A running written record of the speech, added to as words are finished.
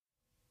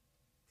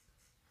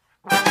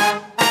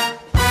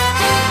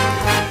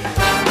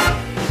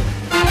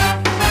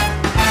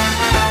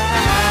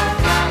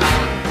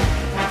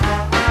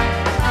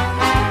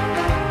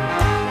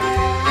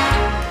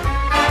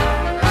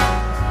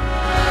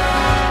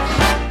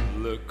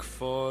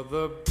For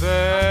the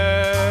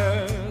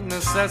bare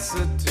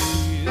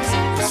necessities,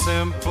 the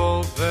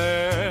simple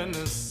bare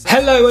necessities.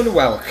 Hello and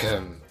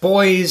welcome,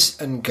 boys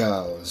and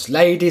girls,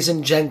 ladies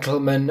and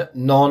gentlemen,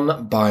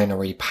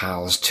 non-binary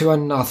pals, to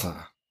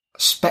another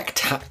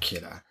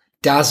spectacular,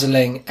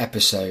 dazzling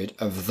episode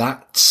of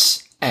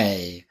That's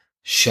a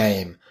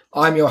Shame.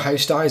 I'm your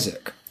host,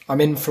 Isaac.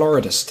 I'm in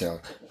Florida still.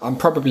 I'm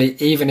probably,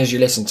 even as you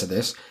listen to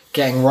this,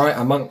 getting right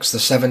amongst the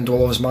Seven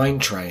Dwarves mine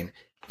train,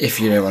 if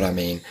you know what I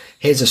mean.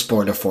 Here's a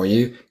spoiler for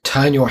you.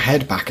 Turn your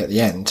head back at the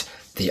end.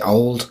 The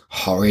old,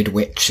 horrid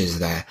witch is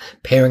there,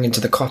 peering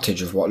into the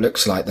cottage of what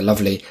looks like the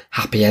lovely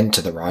happy end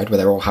to the ride, where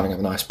they're all having a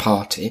nice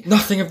party.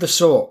 Nothing of the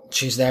sort.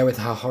 She's there with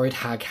her horrid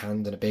hag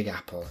hand and a big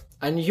apple.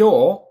 And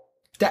you're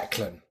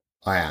Declan.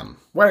 I am.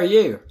 Where are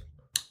you?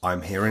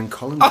 I'm here in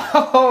Columbia.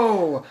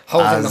 Oh!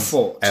 Holding the As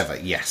fort. ever,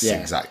 yes,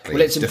 Yeah. exactly.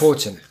 Well, it's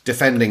important.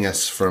 Defending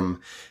us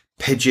from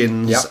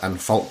pigeons Yep. and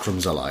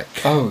fulcrums alike.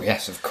 Oh,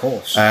 yes, of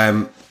course.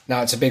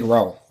 Now, it's a big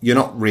role. You're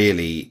not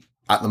really,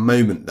 at the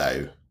moment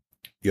though,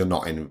 you're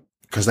not in,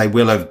 because they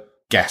will have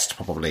guessed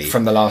probably.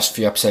 From the last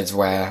few episodes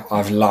where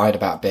I've lied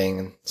about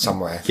being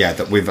somewhere. Yeah,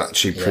 that we've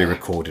actually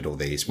pre-recorded all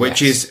these,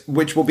 which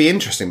will be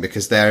interesting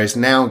because there is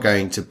now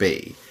going to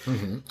be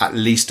at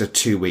least a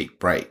 2-week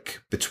break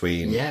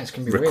between it's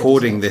gonna be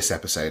recording weird, this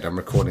episode and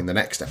recording the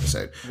next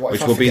episode, What if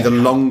which I will be forget the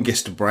how?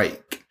 longest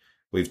break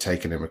we've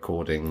taken in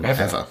recording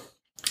ever.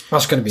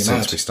 That's going to be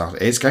Since mad. we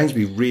started. It's going to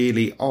be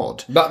really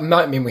odd. But it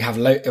might mean we have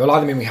it will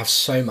either mean we have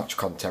so much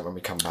content when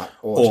we come back,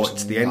 Or just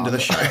it's the end of the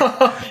show.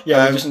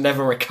 Yeah, we just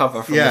never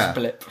recover from this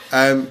blip.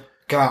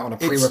 Go out on a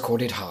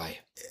pre-recorded high.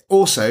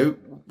 Also,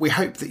 we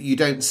hope that you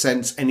don't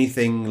sense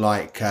anything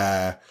like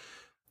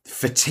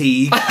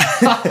fatigue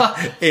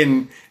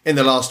in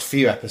the last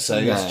few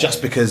episodes, No.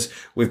 just because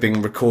we've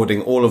been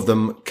recording all of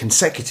them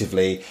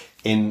consecutively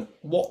in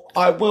what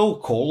I will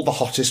call the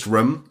hottest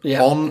room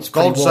on it's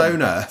pretty God's warm.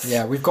 own earth.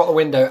 Yeah, we've got the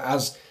window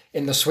as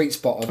in the sweet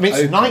spot of I mean,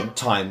 it's open. night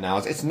time now.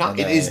 It's not.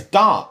 It is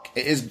dark.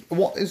 It is.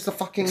 What is the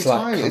fucking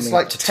time? It's coming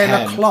like to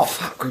 10 o'clock.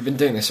 Fuck, we've been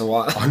doing this a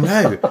while. I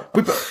know.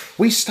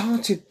 We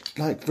started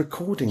like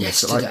recording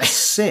this at like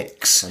Yesterday.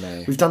 6. I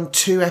know. We've done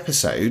 2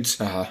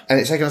 episodes, and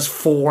it's taken us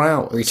 4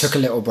 hours. We took a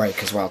little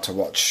break as well to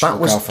watch. that your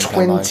was girlfriend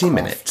play 20 Minecraft.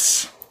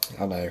 minutes.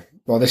 I know.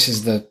 Well, this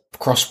is the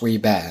cross we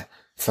bear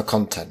for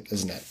content,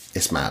 isn't it?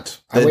 It's mad.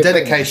 And The we're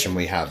dedication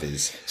we have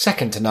is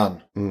Second to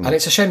none. And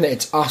it's a shame that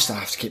it's us that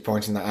have to keep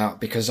pointing that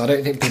out, because I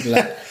don't think people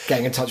are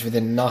getting in touch with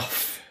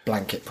enough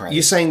blanket praise.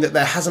 you're saying that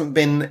there hasn't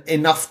been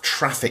enough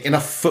traffic,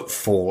 enough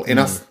footfall,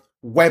 enough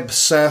web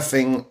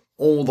surfing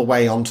all the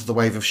way onto the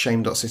wave of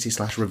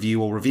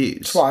shame.city/review or reviews.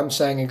 That's why I'm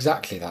saying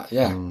exactly that,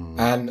 yeah. And,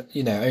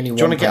 only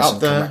one wanna get person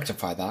up can the-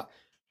 rectify that.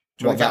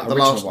 Do you want to get the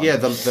original last? one. Yeah,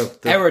 the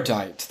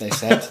Erudite, they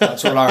said.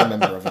 That's all I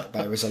remember of it,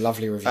 but it was a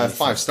lovely review. 5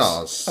 thanks.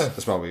 stars.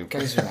 That's why we.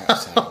 Goes without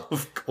saying.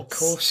 Of course. Of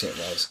course it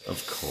was.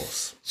 Of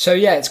course. So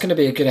yeah, it's going to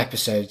be a good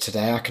episode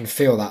today. I can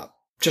feel that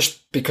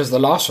just because the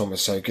last one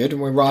was so good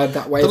and we ride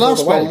that wave The all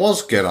last the way. one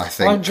was good, I I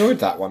think. enjoyed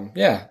that one.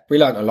 Yeah. We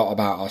learnt a lot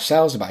about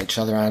ourselves, about each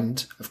other,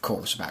 and of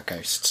course about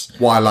ghosts.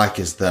 What I like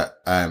is that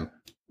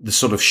the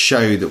sort of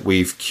show that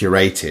we've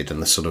curated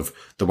and the sort of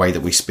the way that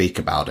we speak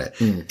about it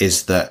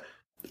is that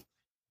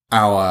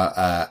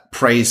our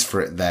praise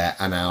for it there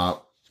and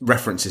our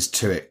references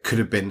to it could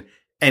have been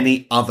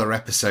any other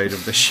episode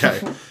of the show.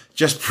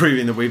 Just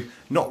proving that we've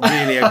not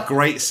really a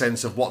great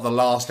sense of what the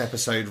last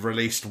episode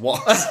released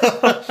was.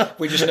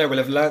 We just know we'll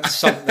have learnt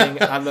something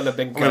and there'll have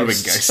been Could have been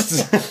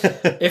ghosts. ghosts.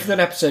 If an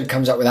episode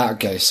comes up without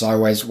ghosts, I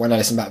always, when I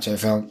listen back to it, I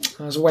feel it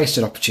was a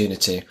wasted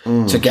opportunity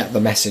to get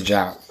the message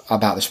out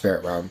about the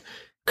spirit realm.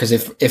 Because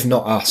if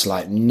not us,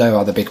 like no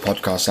other big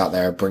podcasts out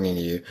there are bringing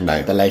you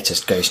the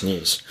latest ghost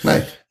news.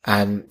 No.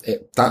 And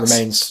it That's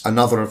remains,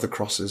 another of the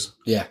crosses.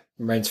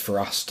 remains for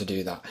us to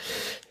do that.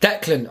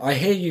 Declan, I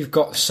hear you've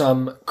got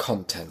some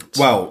content.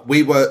 Well,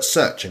 we were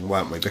searching,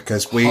 weren't we?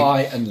 Because we...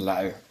 High and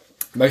low.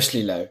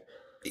 Mostly low.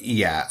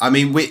 Yeah, I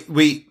mean, we're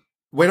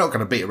not going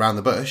to beat around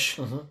the bush.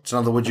 It's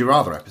another Would You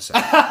Rather episode.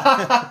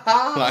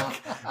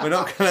 Like, we're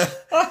not going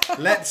to...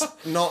 Let's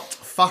not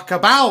fuck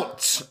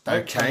about,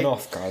 Turn okay?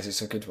 off, guys.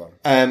 It's a good one.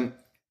 It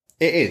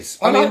is.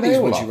 I like they these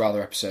all Would are. You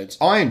Rather episodes.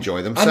 I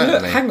enjoy them, And look,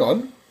 certainly. hang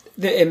on.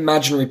 The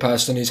imaginary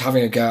person who's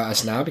having a go at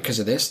us now because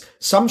of this.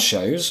 Some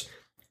shows,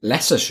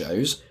 lesser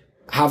shows,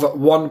 have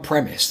one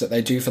premise that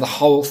they do for the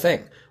whole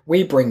thing.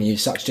 We bring you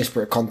such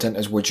disparate content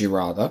as Would You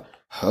Rather,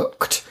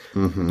 Hooked,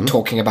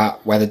 talking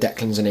about whether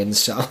Declan's an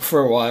incel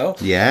for a while.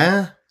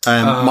 Yeah.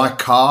 My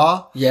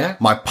car. Yeah.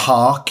 My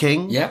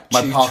parking. Yeah,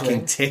 My tutoring.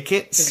 parking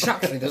tickets.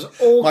 Exactly. There's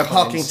all My kinds.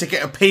 parking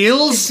ticket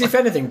appeals. If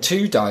anything,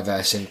 too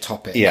diverse in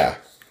topic. Yeah.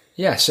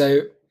 Yeah,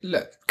 so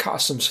look, cut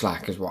us some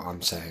slack is what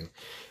I'm saying.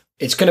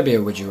 It's going to be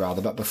a Would You Rather,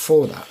 but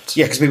before that...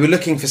 Yeah, because we were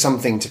looking for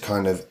something to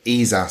kind of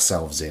ease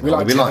ourselves in. We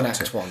like to have an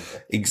liked Act 1.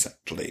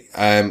 Exactly.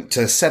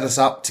 To set us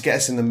up, to get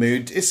us in the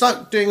mood. It's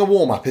like doing a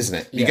warm-up, isn't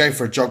it? You Yeah. go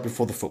for a jog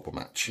before the football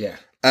match. Yeah.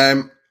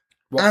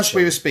 As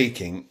we were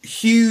speaking,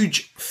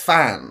 huge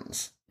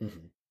fans.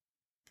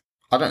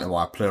 I don't know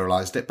why I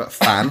pluralised it, but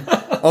fan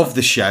of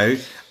the show.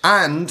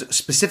 And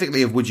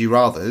specifically of Would You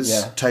Rathers,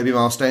 Yeah. Toby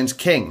Milstone's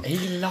King.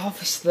 He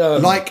loves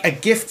them. Like a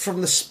gift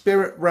from the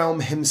spirit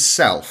realm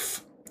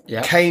himself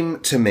Yeah. came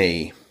to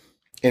me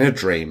in a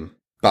dream,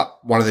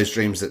 but one of those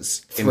dreams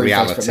that's in Through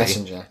reality. Facebook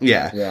Messenger.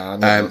 Yeah. Yeah, I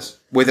know this.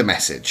 With a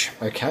message.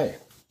 Okay.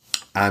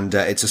 And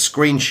it's a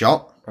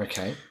screenshot,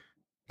 Okay.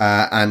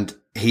 and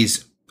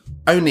he's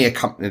only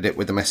accompanied it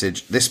with the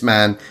message, "This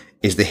man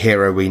is the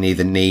hero we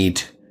neither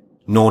need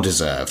nor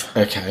deserve."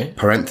 Okay.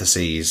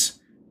 Parentheses,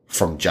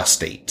 from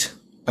Just Eat.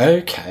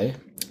 Okay.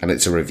 And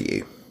it's a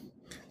review.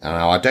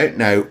 Now, I don't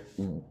know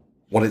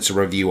what it's a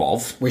review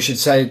of. We should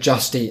say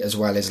Just Eat as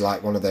well is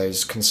like one of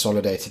those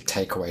consolidated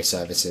takeaway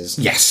services.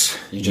 Yes.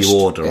 You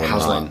order it online.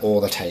 has like all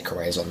the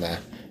takeaways on there.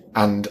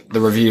 And the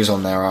reviews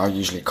on there are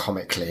usually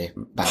comically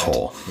bad.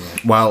 Poor.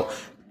 Well,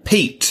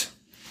 Pete,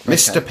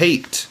 Mr.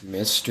 Pete,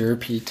 Mr.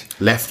 Pete.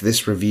 left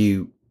this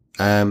review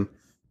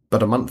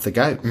but a month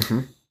ago.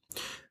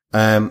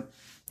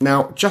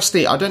 Now, Just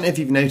Eat, I don't know if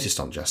you've noticed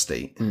on Just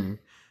Eat,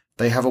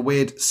 they have a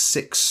weird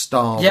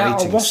 6-star Yeah,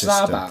 rating what's system.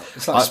 that about?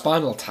 It's like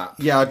Spinal Tap.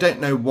 Yeah, I don't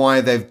know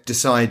why they've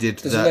decided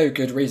There's that. no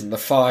good reason. The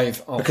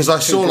 5... Oh, Because I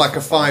too saw good like for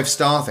a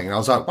 5-star thing and I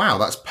was like, wow,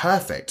 that's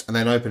perfect. And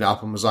then opened it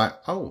up and was like,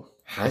 oh,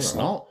 it's on.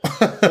 not.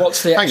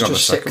 What's the Hang on extra a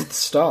second. 6th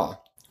star?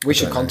 We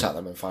should contact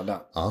them and find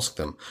out. Ask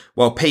them.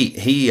 Well, Pete,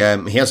 he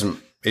hasn't,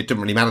 it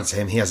didn't really matter to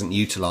him. He hasn't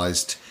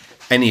utilised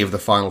any of the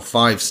final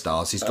 5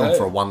 stars. He's gone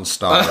for a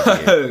 1-star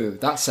review. Oh,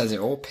 that says it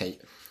all,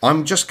 Pete.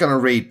 I'm just going to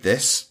read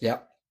this Yeah.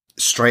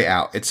 straight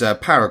out. It's a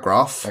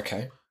paragraph.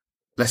 Okay.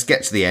 Let's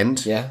get to the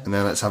end. Yeah. And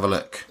then let's have a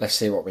look. Let's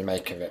see what we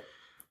make of it.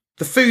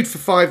 The food for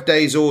 5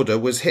 days order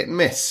was hit and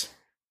miss.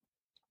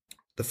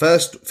 For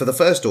the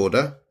first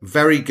order,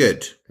 very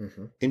good.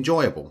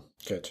 Enjoyable.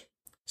 Good.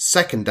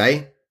 Second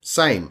day,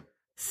 same.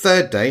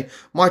 Third day,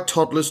 my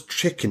toddler's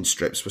chicken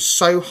strips were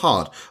so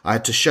hard I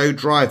had to show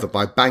driver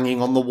by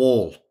banging on the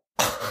wall.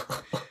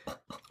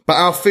 But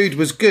our food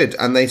was good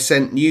and they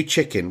sent new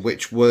chicken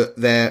which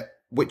there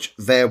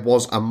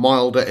was a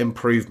milder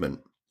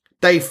improvement.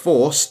 Day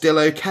 4, still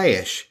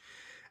okayish.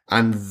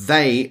 And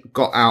they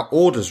got our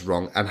orders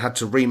wrong and had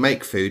to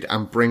remake food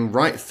and bring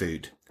right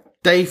food.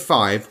 Day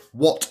 5,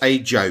 what a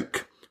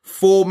joke.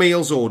 4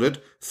 meals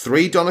ordered,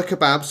 3 doner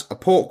kebabs, a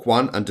pork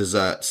one and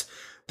desserts.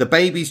 The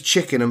baby's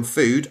chicken and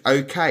food,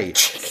 okay.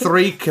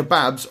 3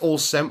 kebabs all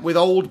sent with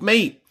old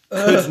meat.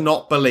 Could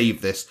not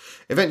believe this.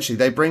 Eventually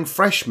they bring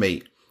fresh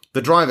meat.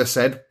 The driver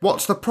said,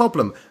 what's the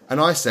problem? And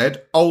I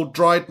said, old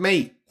dried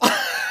meat.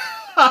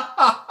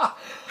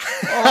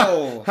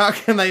 Oh. How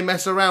can they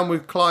mess around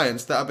with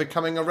clients that are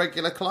becoming a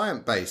regular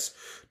client base?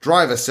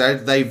 Driver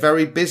said they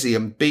very busy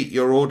and beat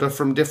your order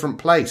from different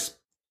place.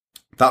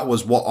 That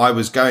was what I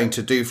was going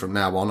to do from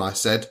now on, I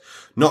said.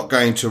 Not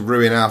going to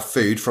ruin our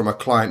food from a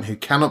client who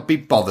cannot be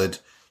bothered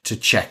to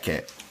check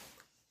it.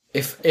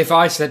 If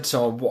I said to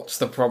someone, what's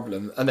the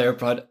problem? And they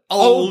replied,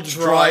 Old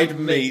dried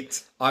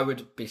meat. I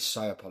would be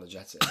so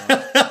apologetic.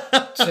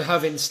 To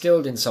have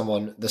instilled in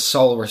someone the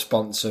sole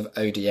response of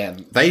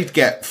ODM. They'd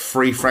get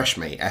free fresh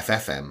meat,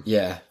 FFM.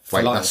 Yeah. for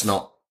Wait, life. that's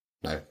not...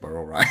 No, we're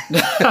all right.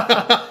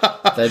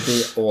 They'd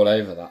be all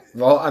over that.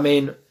 Well, I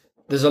mean,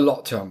 there's a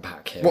lot to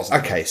unpack here. Well, isn't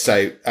there? okay,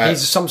 so...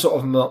 He's some sort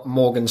of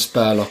Morgan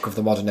Spurlock of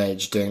the modern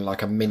age doing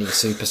like a mini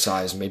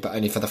Supersize Me, but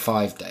only for the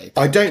 5 day.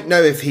 I don't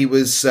know if he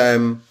was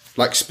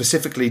like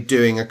specifically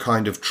doing a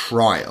kind of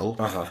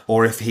trial,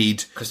 or if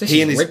he'd 'Cause this he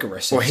is and his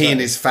rigorous, or he isn't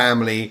and it? his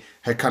family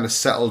had kind of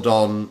settled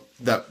on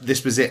that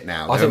this was it.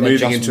 Now I they were think they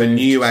moving just into a moved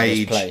new to this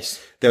age. place.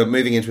 They were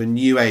moving into a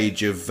new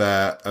age of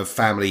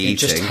family You eating,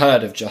 just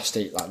heard of Just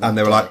Eat like that. and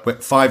they were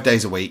like 5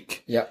 days a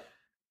week. Yep.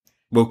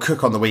 We'll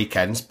cook on the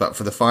weekends, but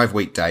for the 5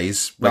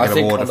 weekdays, No, we're I going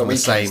to think order on the from the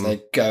weekends same.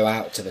 they go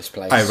out to this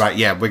place. Oh, right,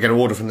 yeah. We're going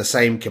to order from the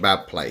same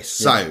kebab place.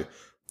 So,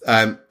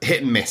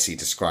 hit and miss, he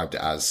described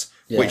it as,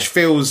 which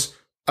feels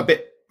a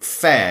bit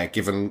fair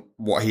given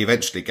what he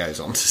eventually goes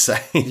on to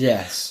say.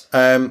 Yes.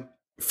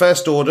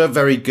 First order,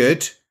 very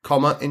good,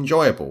 comma,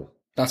 enjoyable.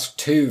 That's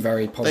 2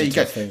 very There you positive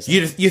go. things.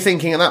 You're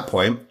thinking at that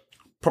point,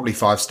 probably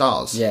 5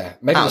 stars. Yeah,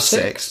 maybe Out a of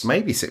 6.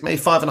 maybe 6,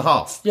 maybe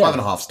 5.5. Yeah.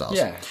 5.5 stars.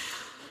 Yeah.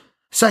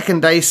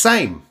 Second day,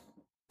 same.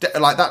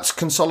 Like, that's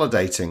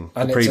consolidating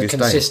And the it's a previous day.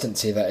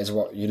 consistency that is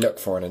what you look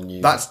for in a new...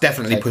 That's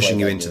definitely takeaway pushing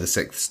you venue. into the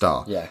 6th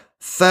star. Yeah.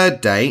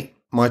 Third day,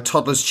 my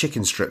toddler's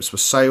chicken strips were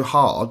so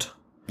hard,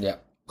 Yeah.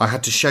 I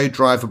had to show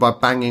driver by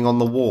banging on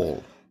the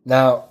wall.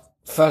 Now,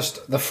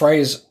 first, the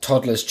phrase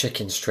toddler's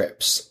chicken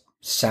strips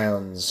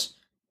sounds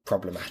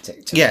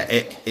problematic to me. Yeah,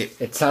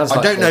 It sounds like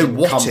I don't know didn't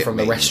what come it from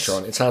means. the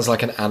restaurant. It sounds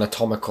like an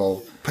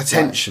anatomical...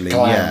 Potentially,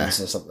 like,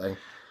 glands or something.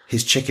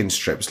 His chicken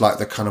strips, like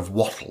the kind of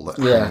wattle that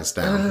Yeah. hangs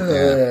down.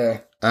 Yeah.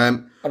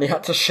 And he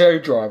had to show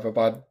driver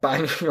by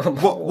banging on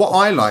the wall. What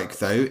I like,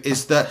 though,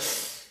 is that,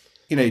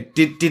 you know,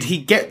 did he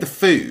get the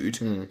food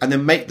and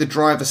then make the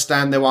driver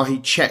stand there while he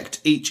checked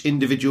each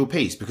individual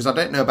piece? Because I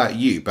don't know about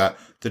you, but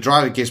the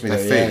driver gives me the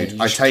Oh, yeah, food,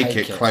 you I just take take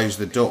it, it. close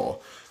the door.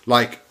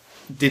 Like,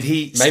 did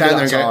he Maybe stand there and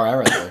that's go, our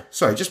error, though.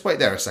 sorry, just wait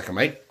there a second,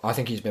 mate. I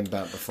think he's been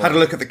burnt before. Had a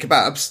look at the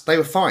kebabs. They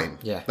were fine.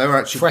 Yeah. They were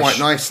actually quite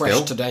nice fresh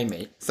still. today,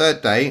 meat.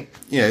 Third day,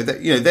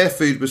 their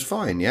food was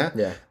fine, yeah?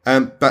 Yeah.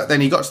 But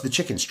then he got to the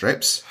chicken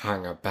strips.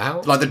 Hang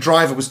about. Like the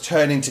driver was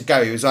turning to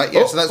go. He was like,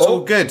 yeah, so that's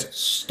all good.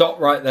 Stop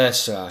right there,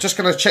 sir. Just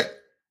going to check.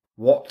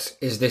 What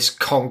is this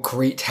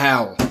concrete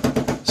hell?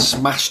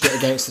 Smashed it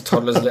against the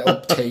toddler's little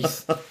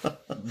teeth.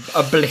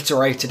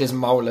 Obliterated his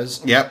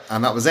molars. Yep,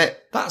 and that was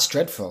it. That's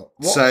dreadful.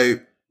 What? So,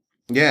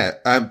 yeah,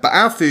 but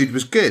our food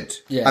was good.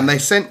 Yeah. And they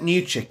sent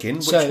new chicken,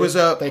 which So was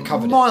a they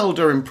covered it.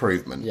 milder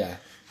improvement. Yeah.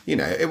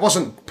 It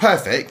wasn't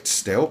perfect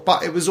still,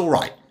 but it was all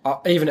right.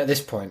 Even at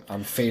this point,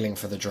 I'm feeling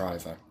for the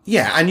driver.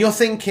 Yeah, and you're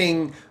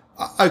thinking,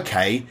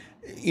 okay,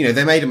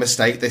 they made a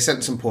mistake. They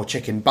sent some poor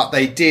chicken, but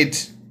they did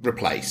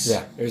replace.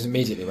 Yeah, it was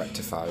immediately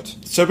rectified.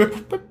 So,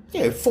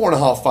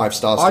 4.5, 5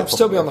 stars. I'd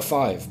still be on the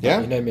 5. But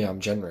Yeah? you know me, I'm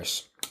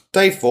generous.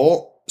 Day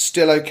 4,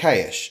 still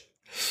okayish.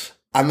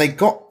 And they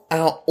got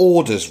our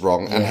orders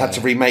wrong and had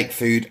to remake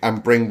food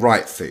and bring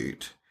right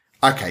food.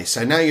 Okay,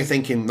 so now you're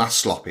thinking that's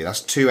sloppy.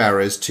 That's 2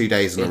 errors, 2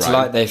 days in It's a row.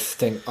 like they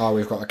think,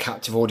 we've got a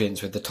captive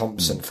audience with the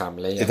Thompson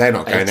family. They're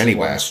not going 81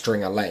 anywhere.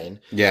 Stringer Lane.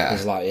 Yeah.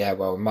 It's like,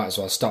 we might as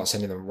well start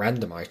sending them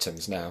random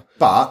items now.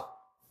 But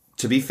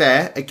to be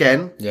fair,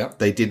 again, Yeah.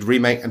 they did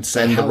remake and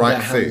send the Held right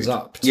their hands food.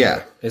 up.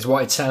 Yeah. Is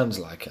what it sounds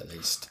like, at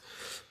least.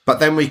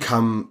 But then we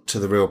come to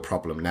the real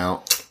problem.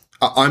 Now,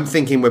 I'm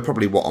thinking we're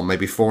probably, on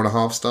maybe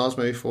 4.5 stars,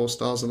 maybe 4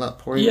 stars at that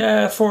point?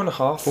 Yeah,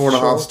 4.5.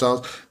 4.5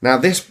 stars. Now,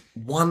 this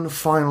one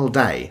final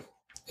day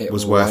It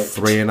was worth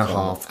wiped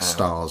 3.5 them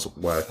stars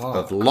worth Fuck.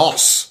 of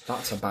loss.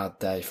 That's a bad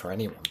day for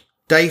anyone.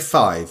 Day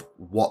 5,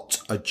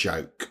 what a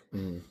joke.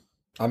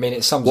 I mean,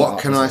 it sums it What up.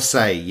 can I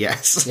say?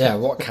 Yes. Yeah,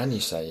 what can you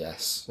say?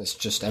 Yes. It's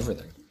just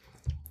everything.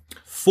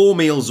 4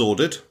 meals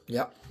ordered,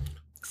 Yep.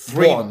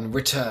 3 One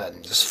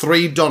returns.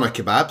 3 doner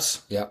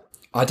kebabs, Yep.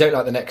 I don't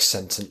like the next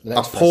sentence. The a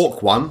next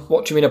pork one,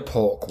 What do you mean a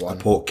pork one?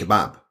 pork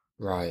kebab,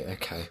 Right,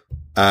 okay.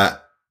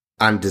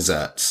 and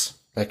desserts.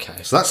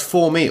 Okay. So that's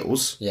 4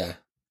 meals, Yeah.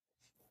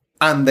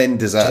 and then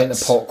Do you think desserts.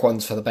 the pork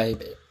one's for the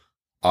baby?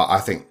 I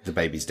think the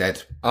baby's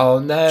dead. Oh,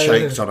 no.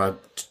 Choked on a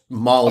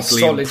mildly A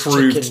solid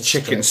improved chicken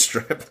chicken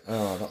strip.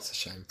 Oh, that's a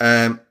shame.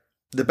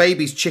 The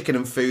baby's chicken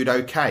and food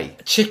okay.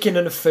 Chicken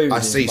and food. I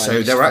is see. my So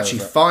least there were actually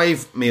favourite.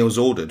 5 meals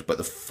ordered, but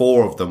the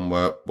 4 of them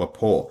were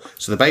poor.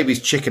 So the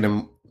baby's chicken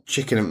and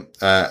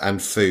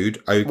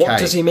food okay. What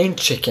does he mean,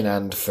 chicken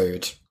and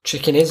food?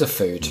 Chicken is a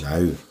food.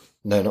 No,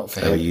 No, not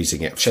for they were him.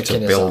 using it Chicken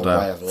to is build our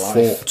way a of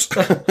life.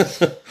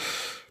 fort.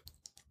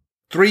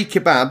 3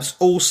 kebabs,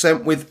 all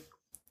sent with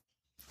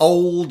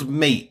old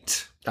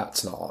meat.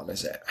 That's not on,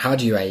 is it? How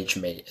do you age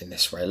meat in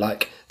this way?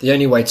 Like, the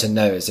only way to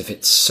know is if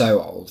it's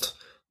so old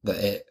that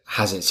it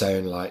has its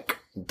own,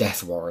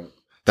 death warrant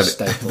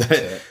stapled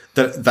to it.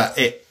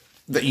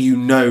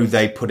 That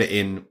they put it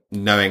in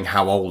knowing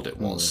how old it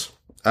was.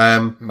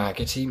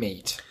 Maggoty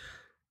meat.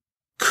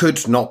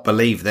 Could not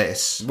believe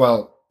this.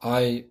 Well,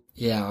 I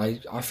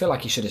feel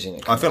like you should have seen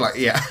it. I feel like,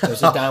 yeah.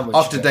 There's a downward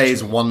After days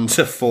trajectory. 1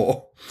 to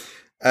 4.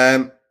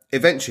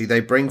 Eventually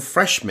they bring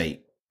fresh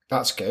meat.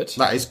 That's good.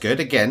 That is good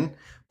again.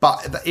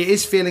 But it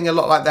is feeling a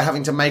lot like they're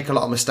having to make a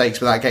lot of mistakes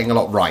without getting a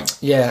lot right.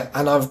 Yeah,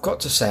 and I've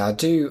got to say,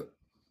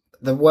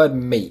 the word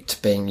meat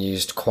being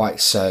used quite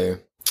so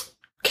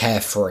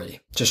carefree,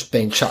 just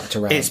being chucked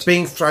around. It's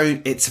being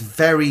thrown, it's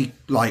very,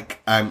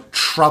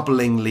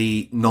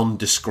 troublingly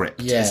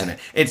nondescript, Yeah. isn't it?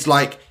 It's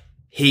like,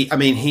 he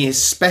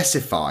has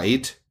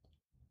specified,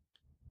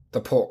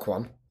 the pork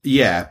one.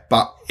 yeah,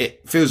 but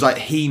it feels like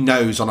he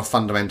knows on a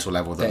fundamental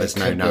level that That it there's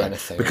no could be knowing.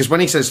 anything. Because when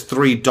he says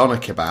 3 doner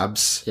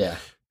kebabs, Yeah.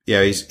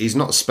 he's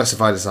not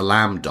specified as a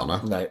lamb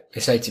doner. No,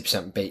 it's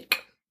 80%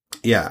 beak.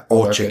 Yeah, Or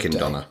or a good chicken day.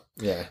 doner.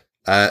 Yeah.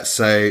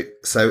 So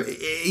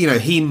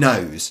he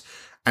knows,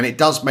 and it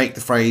does make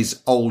the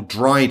phrase "old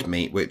dried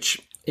meat,"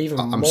 which Even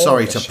I'm more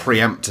sorry of a to shame.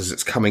 preempt as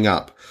it's coming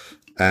up.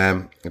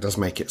 It does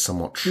make it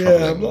somewhat troubling.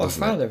 Yeah, I'm not a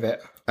doesn't it? fan of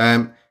it.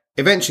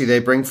 Eventually, they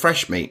bring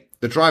fresh meat.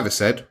 The driver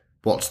said,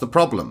 "What's the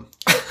problem?"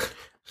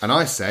 And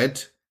I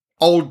said,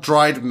 "Old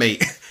dried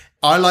meat."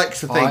 I like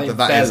to think I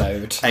that is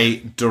bellowed. a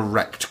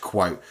direct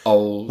quote.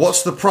 Old.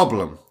 What's the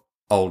problem?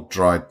 Old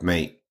dried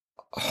meat.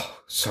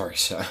 Sorry,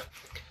 sir.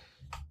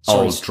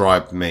 Sorry, Old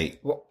dried meat.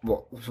 What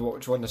do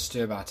you want us to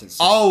do about it,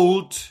 sir?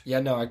 Old Yeah,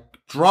 no,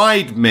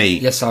 dried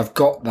meat. yes, I've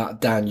got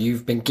that down.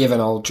 You've been given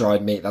old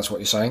dried meat, that's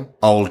what you're saying?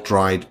 Old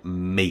dried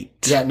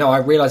meat. Yeah, no, I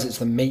realise it's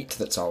the meat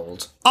that's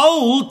old.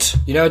 Old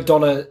You know,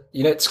 Donna,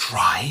 it's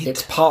dried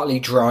it's partly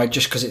dried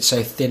just because it's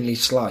so thinly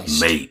sliced.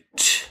 meat.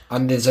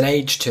 And there's an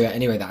age to it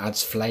anyway that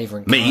adds flavour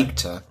and Meat.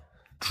 character.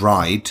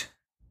 Dried.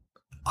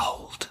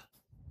 Old.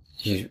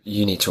 You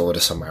need to order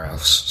somewhere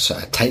else,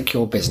 sir. Take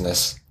your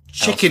business.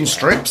 Chicken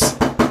strips.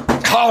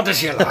 Hard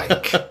as you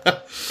like.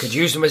 Could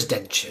use them as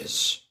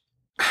dentures.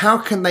 How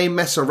can they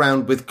mess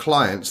around with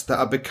clients that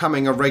are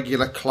becoming a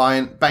regular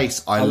client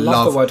base? I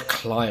love the word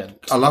client.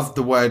 I love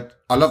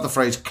the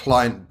phrase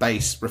client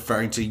base,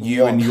 referring to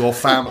you and your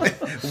family,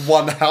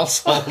 one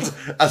household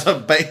as a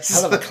base.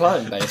 Hell of a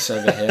client base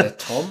over here,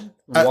 Tom.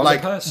 One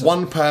person.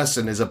 one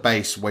person is a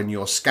base when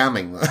you're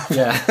scamming them.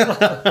 Yeah.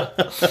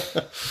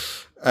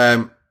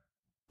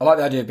 I like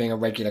the idea of being a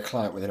regular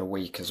client within a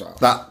week as well.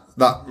 That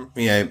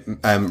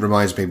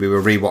reminds me, we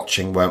were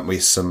rewatching, weren't we,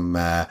 some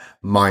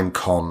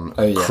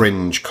Minecon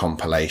cringe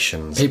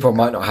compilations. People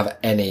might not have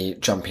any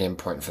jumping in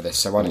point for this,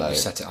 so why don't you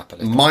set it up a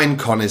little?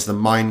 Minecon is the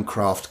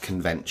Minecraft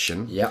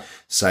convention. Yeah.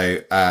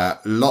 So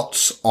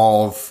lots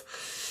of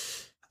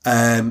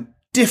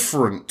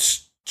different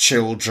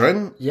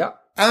children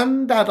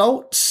and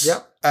adults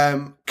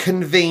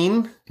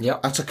convene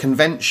at a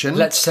convention.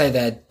 Let's say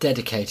they're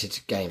dedicated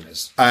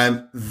gamers.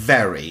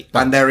 Very.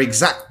 And they're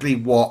exactly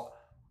what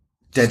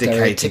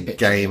dedicated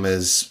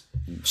gamers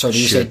so do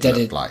you say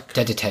look like.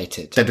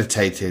 dedicated?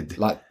 Dedicated.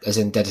 Like, as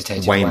in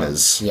dedicated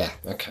Whamers. Yeah,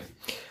 okay.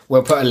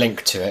 We'll put a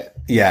link to it.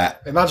 Yeah.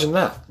 Imagine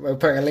that. We're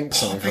putting a link to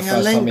something for the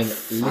first time in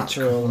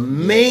literal...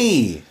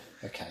 Me!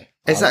 Okay.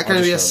 Is that going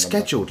to be a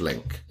scheduled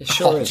link? It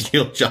sure is.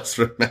 You'll just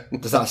remember.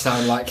 Does that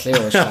sound likely,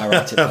 or should I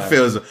write it down? That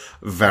feels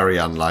very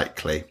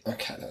unlikely.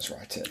 Okay, let's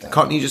write it down.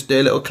 Can't you just do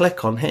a little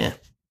click on here?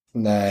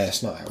 No,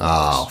 it's not how it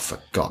Oh, works. for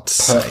God's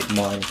Put sake.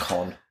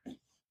 Minecon.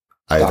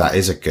 Oh, that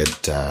is a good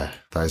reminder.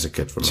 It's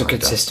a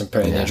good system,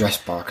 put it in the address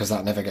bar, because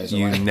that never goes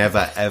away. You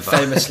never, ever.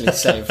 Famously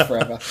saved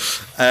forever.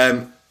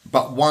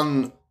 But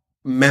one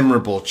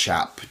memorable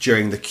chap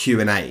during the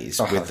Q&As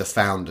with the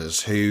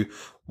founders who,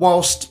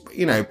 whilst,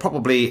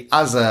 probably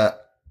as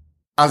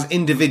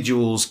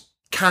individuals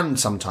can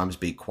sometimes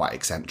be quite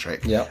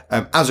eccentric,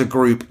 as a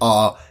group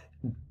are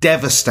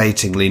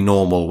devastatingly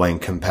normal when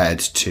compared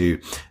to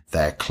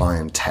their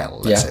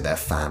clientele, let's say their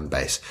fan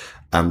base.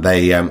 And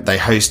they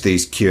host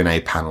these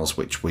Q&A panels,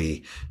 which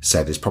we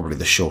said is probably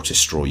the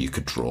shortest straw you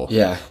could draw.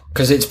 Yeah,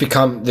 because it's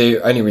become,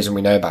 the only reason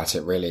we know about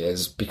it really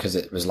is because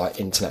it was like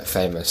internet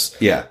famous.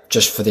 Yeah.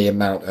 Just for the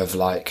amount of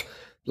like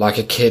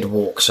a kid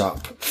walks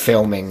up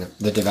filming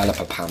the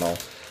developer panel,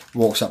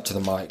 walks up to the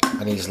mic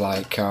and he's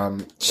like,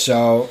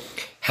 so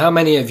how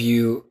many of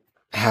you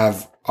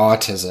have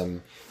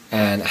autism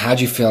and how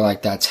do you feel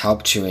like that's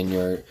helped you in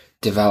your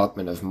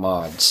development of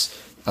mods?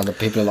 And the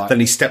people are like... Then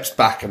he steps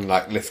back and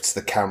like lifts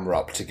the camera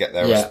up to get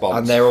their response.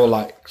 And they're all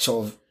like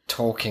sort of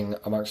talking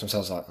amongst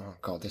themselves like, oh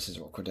God, this is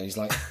awkward. And he's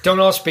like, don't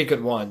all speak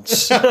at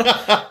once.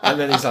 And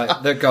then he's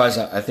like, the guy's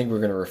like, I think we're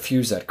going to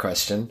refuse that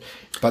question.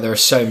 But there are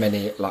so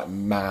many like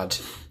mad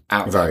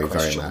outright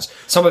questions. Very mad.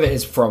 Some of it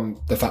is from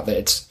the fact that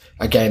it's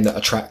a game that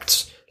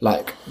attracts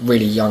like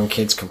really young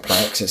kids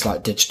complex. It's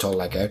like digital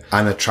Lego.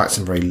 And attracts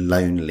some very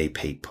lonely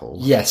people.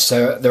 Yes,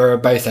 so there are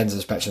both ends of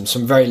the spectrum.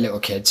 Some very little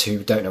kids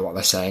who don't know what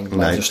they're saying.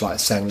 They're just like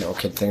saying little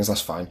kid things,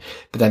 that's fine.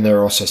 But then there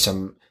are also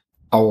some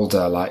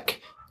older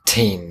like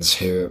teens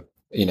who,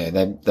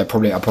 they're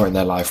probably at a point in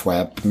their life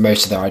where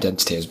most of their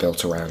identity is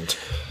built around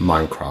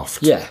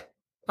Minecraft. Yeah.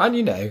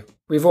 And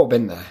we've all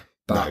been there.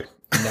 But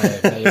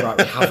no, you're right,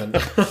 we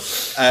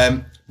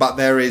haven't. But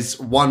there is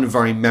one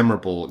very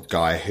memorable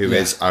guy who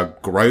is a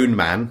grown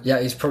man. Yeah,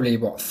 he's probably,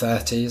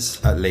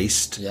 30s? At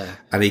least. Yeah.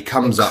 And he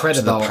comes up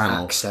to the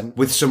panel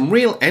with some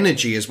real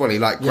energy as well. He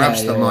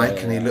grabs the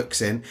mic and he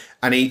looks in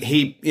and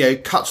he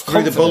cuts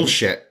through the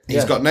bullshit.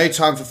 He's got no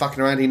time for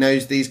fucking around. He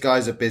knows these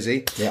guys are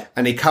busy. Yeah.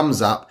 And he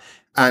comes up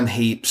and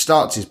he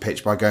starts his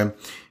pitch by going,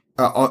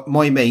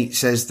 my mate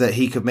says that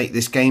he could make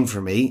this game for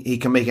me. He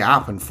can make it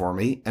happen for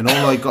me. And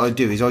all I got to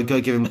do is I got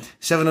to give him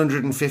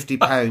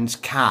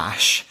 £750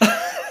 cash.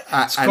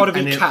 It's got to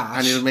be cash.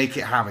 And he'll make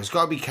it happen. It's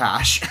got to be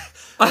cash.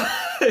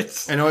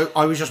 And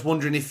I was just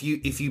wondering if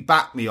you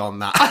back me on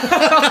that.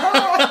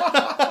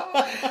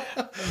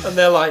 And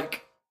they're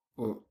like...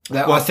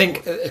 I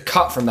think a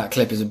cut from that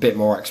clip is a bit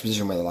more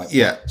exposition where they're like,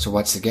 so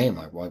what's the game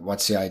like?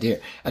 What's the idea?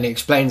 And he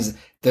explains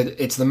that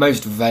it's the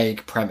most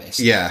vague premise.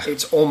 Yeah.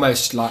 It's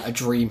almost like a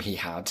dream he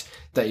had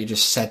that he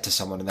just said to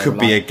someone. And they Could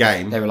be a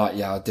game. They were like,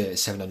 yeah, I'll do it.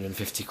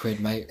 750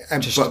 quid, mate.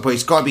 But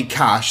it's got to be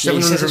cash. Yeah,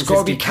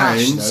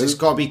 £750. It's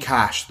got to be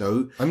cash,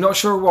 though. I'm not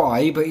sure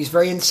why, but he's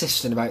very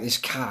insistent about this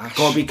cash.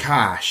 Got to be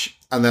cash.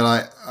 And they're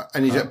like,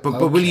 and he's like,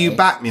 but will you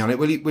back me on it?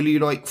 Will you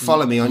like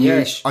follow me on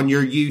your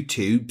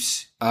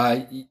YouTubes?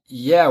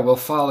 Yeah, we'll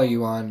follow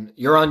you on.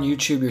 You're on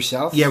YouTube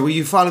yourself. Yeah, will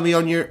you follow me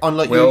on your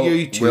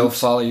YouTube? We'll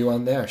follow you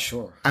on there,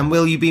 sure. And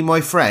will you be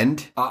my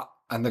friend?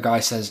 And the guy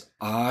says,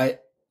 I'd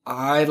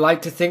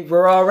like to think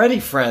we're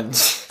already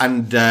friends.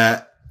 And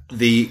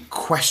the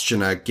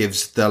questioner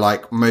gives the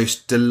like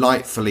most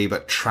delightfully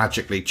but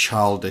tragically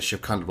childish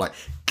of kind of like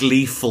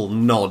gleeful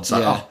nods.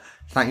 Like, oh,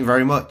 thank you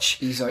very much.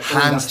 He's like,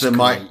 hands the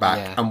mic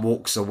back and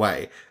walks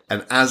away.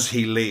 And as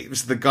he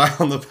leaves, the guy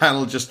on the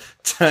panel just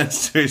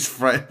turns to his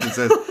friend and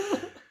says,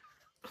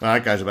 well,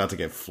 that guy's about to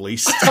get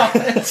fleeced.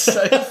 It's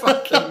so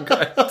fucking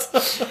great.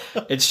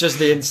 It's just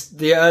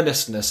the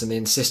earnestness and the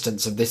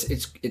insistence of this.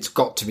 It's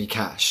got to be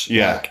cash.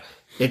 Yeah. Like,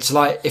 it's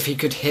like if he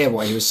could hear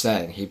what he was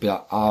saying, he'd be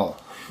like, oh,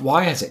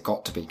 why has it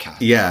got to be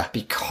cash? Yeah.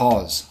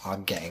 Because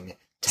I'm getting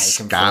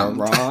taken Scammed.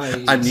 for a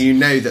ride. And you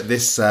know that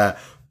this...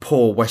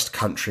 poor West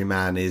Country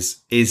man is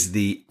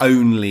the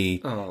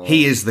only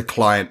he is the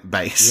client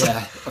base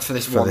for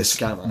this one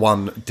scammer.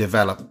 one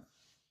developer.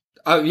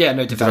 Oh, yeah,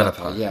 no,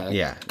 developer. Developer.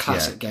 Yeah,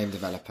 Classic yeah. game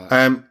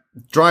developer.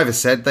 Driver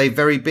said they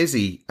very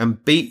busy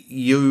and beat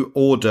you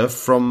order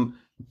from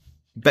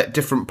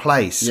different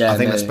place. Yeah, I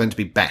think no. that's meant to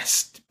be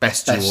best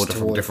you order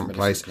from a different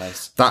place.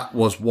 place. That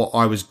was what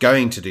I was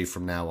going to do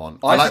from now on.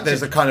 I think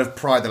there's a kind of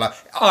pride that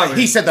I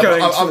he was said that, but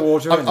going to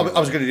order I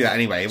was going to do that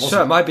anyway. It wasn't,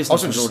 Sure, my business I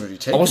wasn't was just, already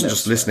taken I wasn't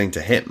just elsewhere. listening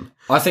to him.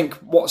 I think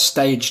what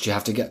stage do you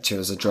have to get to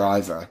as a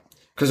driver?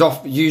 Because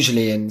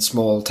usually in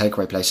small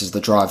takeaway places,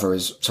 the driver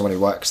is someone who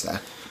works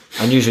there.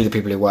 And usually the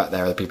people who work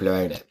there are the people who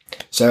own it.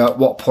 So at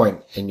what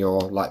point in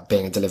your, like,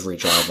 being a delivery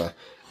driver,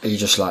 are you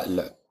just like,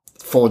 look,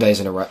 4 days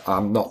in a row,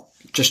 I'm not,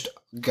 just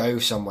go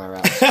somewhere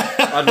else.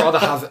 I'd rather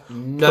have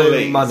no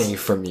Please. money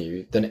from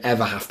you than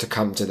ever have to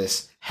come to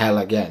this hell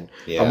again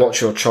Yeah. and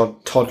watch your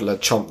toddler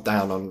chomp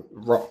down on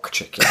rock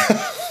chicken.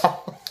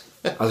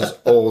 As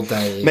all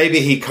day.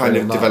 Maybe he kind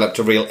all of night. developed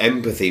a real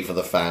empathy for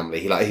the family.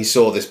 He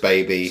saw this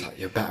baby.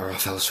 You're better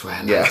off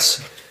elsewhere, Yes.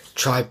 lads.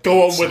 Try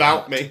Go on pizza without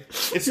Hut. me.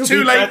 It's You'll too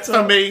be late better.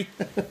 for me.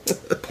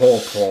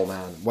 Poor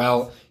man.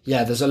 Well,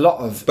 yeah, there's a lot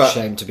of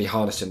shame to be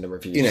harnessed in the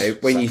reviews. You know,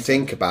 when you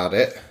think about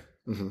it,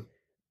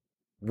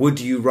 would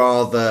you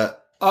rather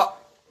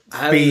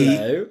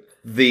hello.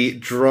 the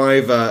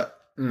driver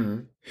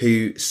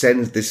who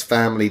sends this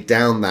family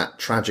down that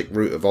tragic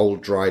route of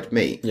old dried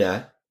meat?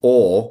 Yeah.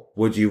 Or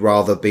would you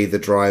rather be the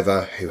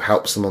driver who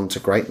helps them onto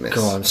greatness?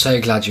 God, I'm so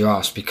glad you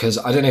asked, because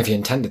I don't know if you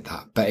intended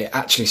that, but it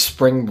actually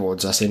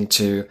springboards us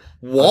into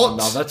What?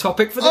 another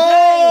topic for the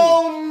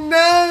Oh,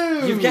 no!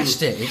 day. You've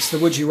guessed it. It's the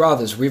Would You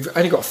Rathers. We've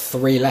only got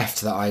 3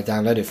 left that I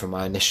downloaded from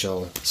my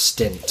initial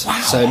stint.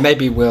 Wow. So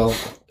maybe we'll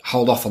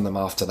hold off on them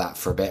after that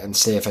for a bit and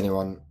see if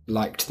anyone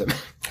liked them.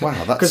 Wow,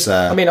 that's... Because,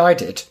 I mean, I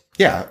did.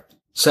 yeah.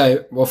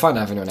 So we'll find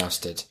out if anyone else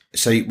did.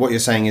 So what you're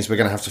saying is we're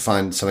going to have to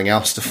find something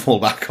else to fall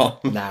back on.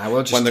 Nah,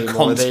 we'll just when the do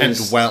more of content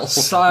these. well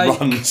Psych.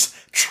 runs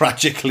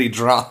tragically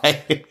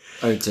dry.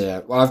 Oh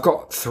dear. Well, I've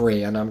got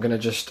 3 and I'm going to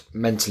just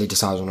mentally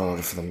decide on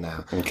order for them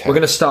now. Okay. We're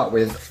going to start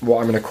with what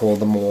I'm going to call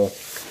the more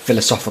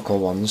philosophical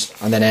ones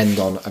and then end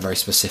on a very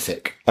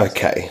specific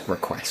Okay.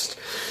 request.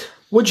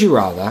 Would you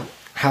rather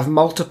have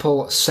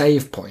multiple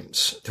save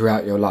points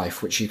throughout your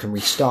life which you can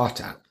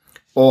restart at,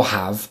 or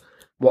have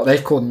what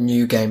they've called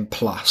New Game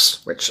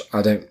Plus, which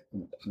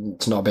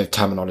it's not a bit of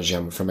terminology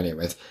I'm familiar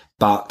with,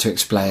 but to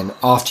explain,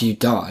 after you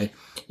die,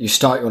 you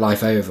start your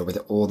life over with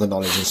all the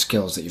knowledge and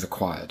skills that you've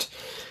acquired.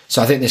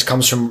 So I think this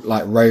comes from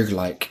like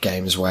roguelike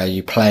games where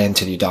you play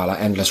until you die, like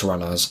Endless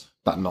Runners,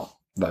 but not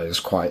those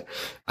quite.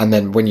 And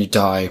then when you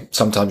die,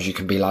 sometimes you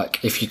can be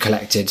like, if you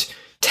collected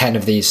 10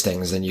 of these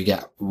things, then you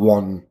get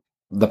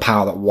the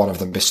power that one of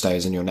them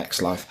bestows in your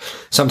next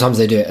life. Sometimes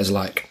they do it as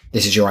like,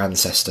 this is your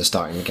ancestor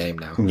starting the game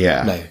now.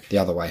 Yeah. No, the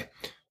other way.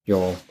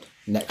 Your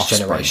next Offspring.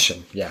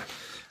 generation. Yeah.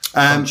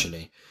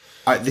 Essentially.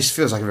 This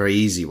feels like a very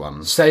easy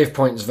one. Save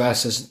points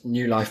versus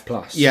New Life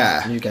Plus.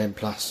 Yeah. New Game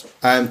Plus.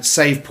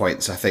 Save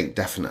points, I think,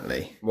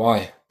 definitely.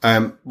 Why?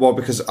 Well,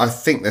 because I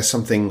think there's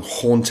something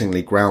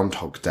hauntingly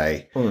Groundhog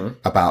Day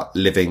about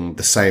living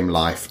the same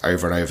life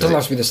over and over. Doesn't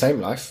have to be the same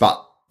life.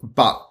 But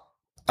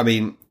I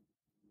mean,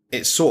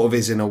 it sort of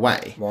is in a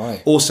way.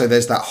 Why? Also,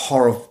 there's that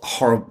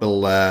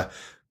horrible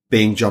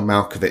being John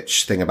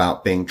Malkovich thing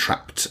about being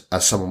trapped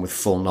as someone with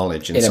full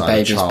knowledge In a inside a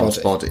baby's child's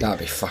body. body. That'd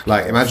be fucking like,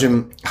 awful.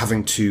 imagine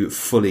having to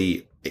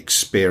fully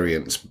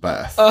experience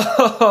birth.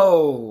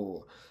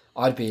 Oh,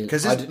 I'd be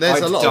Because I'd there's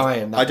a lot die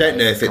of, in that I don't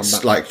know way if and it's come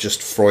back. like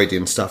just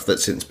Freudian stuff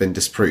that's since been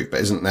disproved, but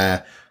isn't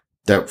there,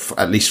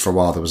 at least for a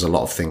while, there was a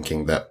lot of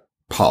thinking that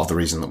part of the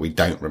reason that we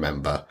don't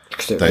remember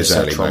Because it was those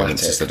so early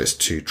moments traumatic. is that it's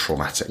too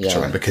traumatic to Yeah.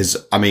 remember. Because,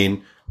 I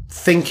mean,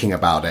 thinking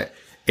about it,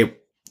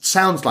 it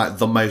sounds like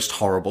the most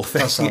horrible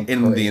thing sound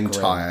in the pretty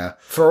entire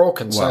for all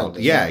concerned. world.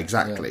 isn't Yeah, it?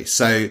 exactly.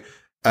 So,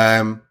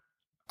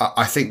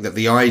 I think that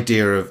the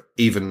idea of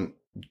even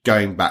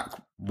going back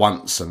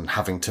once and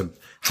having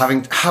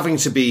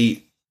to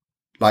be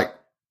like,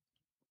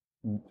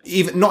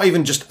 even not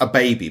even just a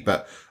baby,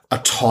 but a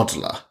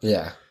toddler,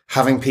 Yeah.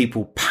 having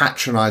people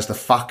patronize the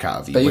fuck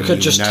out of you. But you when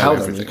could just know tell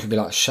them, everything. you could be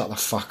like, shut the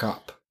fuck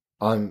up.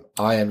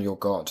 I am your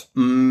god.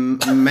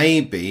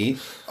 Maybe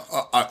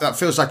that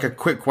feels like a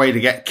quick way to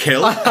get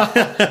killed.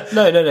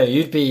 No.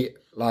 You'd be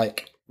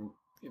like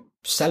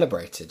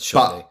celebrated,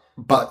 surely.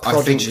 But I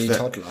think Prodigy that,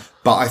 toddler.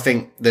 but I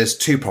think there's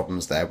 2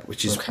 problems there,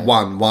 which is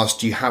one,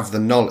 whilst you have the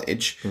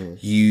knowledge,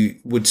 you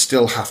would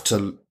still have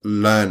to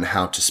learn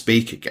how to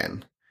speak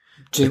again.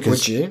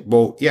 Would you?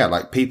 Well, yeah,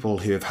 like people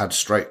who have had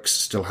strokes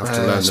still have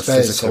to I learn the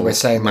suppose, physical so we're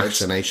saying that it's-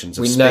 machinations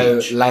of we speech.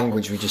 know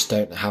language, we just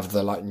don't have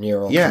the like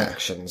neural Yeah,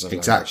 connections. Of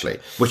exactly.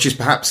 language. Which is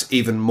perhaps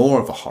even more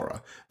of a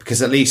horror,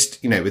 because at least,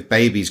 with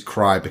babies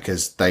cry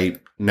because they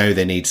know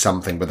they need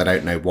something, but they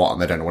don't know what,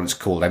 and they don't know what it's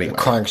called anyway.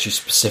 Crying because you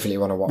specifically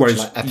want to watch Whereas-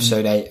 like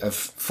episode 8 of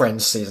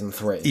Friends season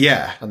 3.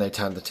 Yeah. And they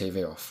turned the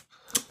TV off.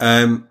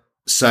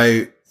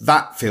 So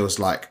that feels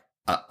like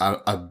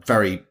a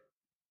very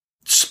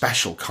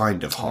special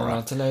kind of horror.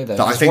 I don't know though.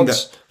 That I because think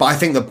once- but I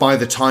think that by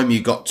the time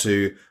you got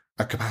to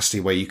a capacity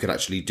where you could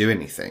actually do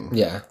anything,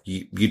 Yeah.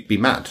 you'd be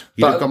mad.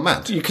 You'd have gone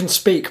mad. You can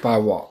speak by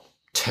what?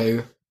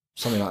 2?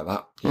 something like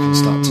that. You can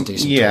start to do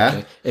some yeah.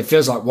 talking. It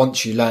feels like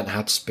once you learn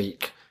how to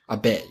speak a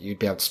bit, you'd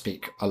be able to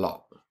speak a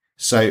lot.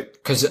 So,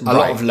 Because a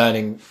lot of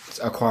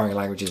acquiring a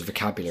language is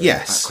vocabulary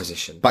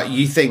acquisition. But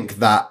you think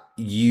that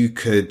you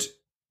could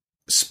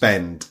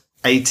spend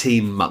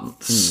 18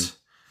 months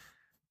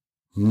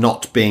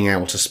not being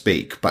able to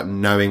speak, but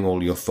knowing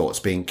all your thoughts,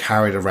 being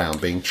carried around,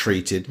 being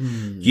treated.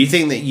 You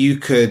think that you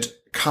could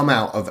come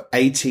out of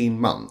 18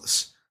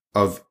 months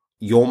of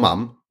your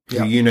mum,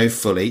 who you know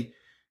fully,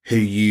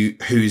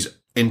 whose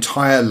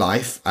entire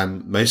life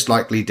and most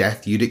likely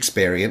death you'd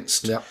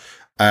experienced.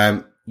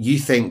 You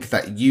think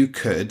that you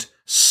could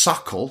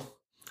suckle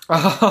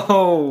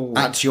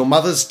at your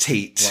mother's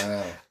teat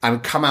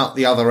and come out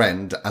the other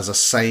end as a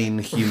sane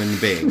human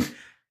being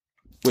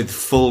with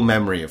full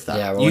memory of that.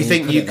 Yeah, well, you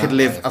think you could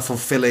live way. a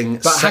fulfilling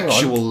But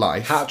sexual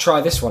life?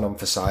 Try this one on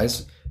for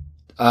size.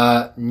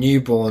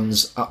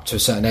 Newborns up to a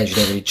certain age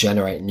don't really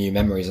generate new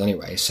memories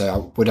anyway.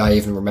 So would I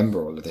even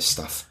remember all of this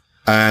stuff?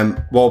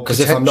 Well,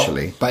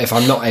 potentially. If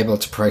I'm not able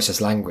to process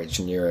language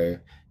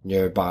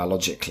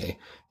neurobiologically,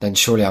 then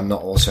surely I'm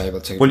not also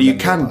able to. Well, you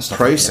can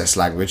process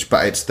language,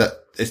 but it's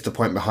the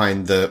point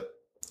behind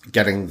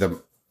getting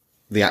the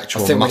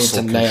actual I think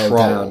muscle we need to control.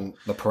 nail down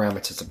the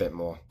parameters a bit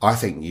more. I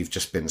think you've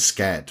just been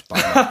scared by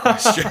that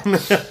question.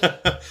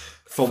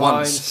 For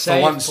once,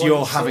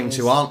 you're having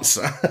to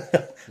answer,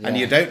 and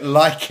you don't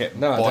like it.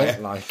 No, boy. I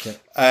don't like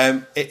it.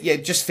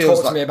 It just feels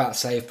Talk like. to me about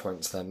save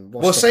points then.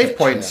 Save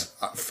points,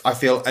 I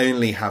feel,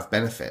 only have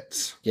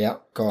benefits. Yeah,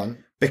 go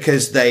on.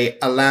 Because they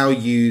allow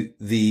you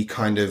the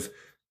kind of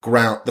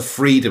the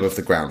freedom of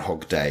the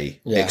Groundhog Day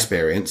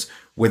experience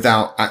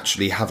without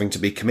actually having to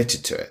be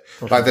committed to it.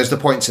 Okay. Like there's the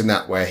points in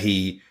that where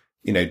he,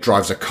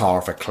 drives a car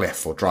off a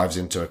cliff or drives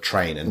into a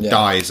train and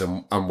dies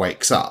and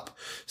wakes up.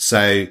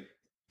 So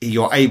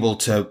you're able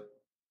to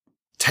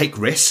take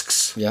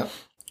risks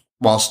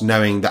whilst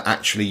knowing that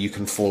actually you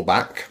can fall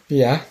back.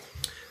 Yeah.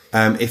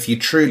 If you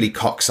truly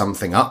cock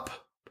something up,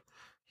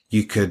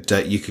 you could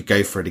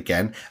go for it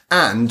again.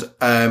 And,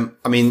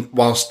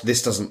 whilst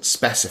this doesn't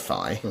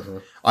specify,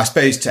 I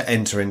suppose to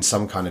enter in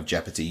some kind of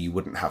jeopardy, you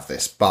wouldn't have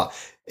this, but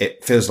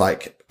it feels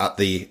like at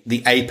the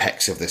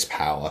apex of this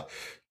power,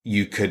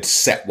 you could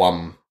set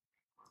one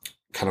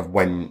kind of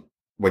when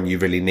you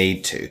really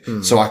need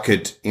to. So I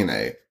could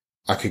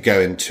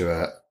go into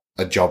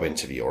a job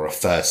interview or a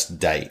first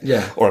date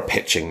or a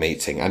pitching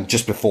meeting and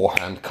just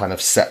beforehand kind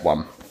of set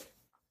one.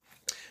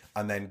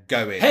 And then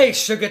go in. Hey,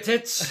 sugar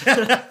tits!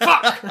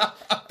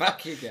 Fuck!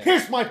 Back you go.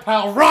 Here's my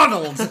pal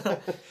Ronald!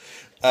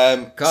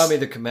 Call me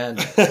the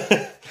commander.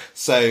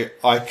 So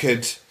I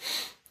could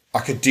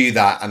do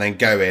that and then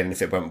go in.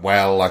 If it went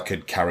well, I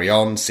could carry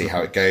on, see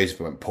how it goes. If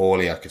it went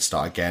poorly, I could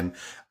start again.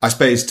 I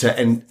suppose to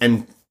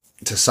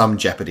to some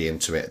jeopardy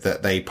into it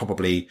that they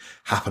probably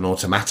happen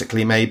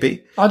automatically,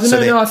 maybe. I don't know.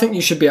 No, I think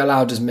you should be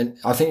allowed to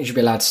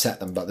set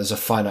them, but there's a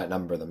finite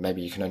number of them.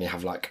 Maybe you can only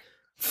have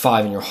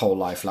 5 in your whole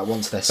life.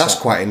 Once they're set. That's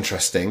quite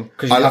interesting.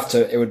 Because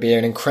it would be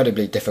an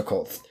incredibly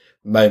difficult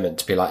moment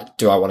to be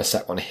do I want to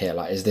set one here?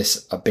 Is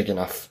this a big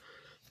enough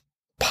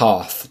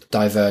path,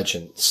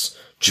 divergence,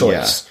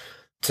 choice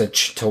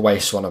to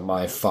waste one of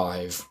my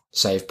 5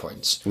 save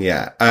points?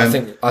 Yeah. I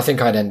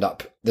think I'd end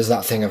up, there's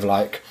that thing of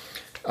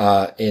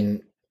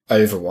in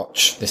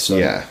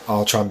Overwatch,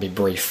 I'll try and be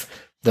brief.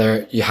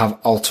 There, you have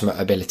ultimate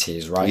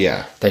abilities, right?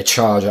 Yeah. They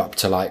charge up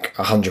to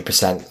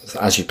 100%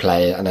 as you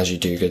play and as you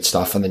do good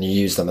stuff, and then you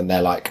use them, and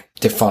they're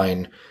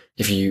define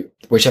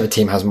whichever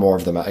team has more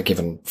of them at a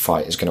given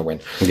fight is going to win.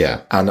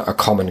 Yeah. And a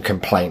common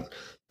complaint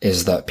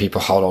is that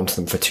people hold on to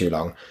them for too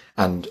long.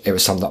 And it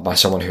was summed up by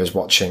someone who was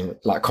watching,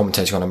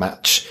 commentating on a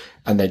match,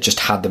 and they just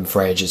had them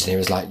for ages. And he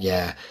was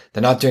they're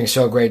not doing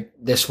so great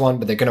this one,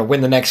 but they're going to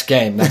win the next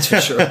game. That's for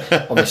sure.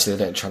 Obviously,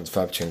 they don't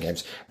transfer between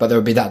games, but there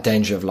would be that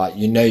danger of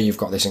you've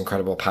got this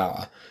incredible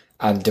power,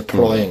 and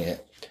deploying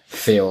it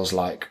feels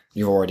like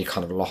you've already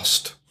kind of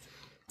lost.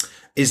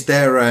 Is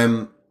there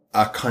a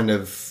kind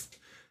of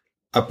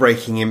a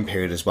breaking in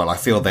period as well? I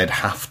feel there'd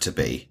have to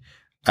be,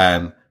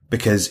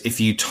 because if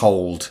you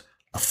told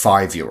a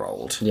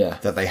 5-year-old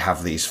that they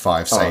have these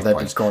 5 save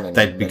points,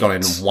 they'd be gone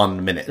in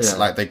 1 minute.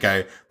 Yeah.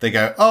 They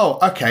go, oh,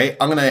 okay,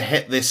 I'm going to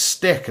hit this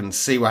stick and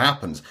see what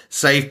happens.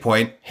 Save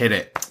point, hit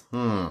it.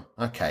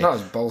 Okay. That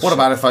was bullshit. What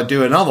about if I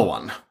do another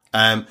one?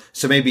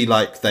 So maybe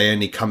they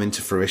only come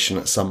into fruition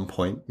at some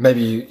point.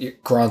 Maybe you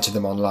granted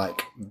them on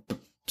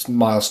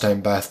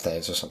milestone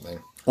birthdays or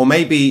something. Or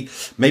maybe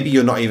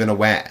you're not even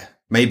aware.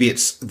 Maybe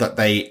it's that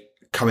they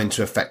come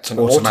into effect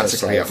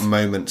automatically at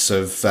moments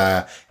of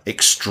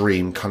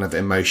extreme kind of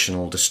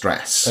emotional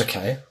distress.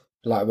 Okay.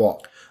 Like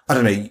what? I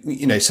don't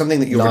know, something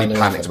that you're really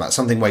panicked about,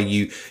 something where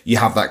you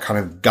have that kind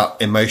of gut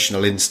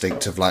emotional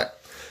instinct of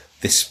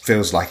this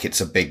feels like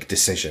it's a big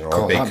decision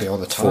or a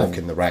big fork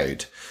in the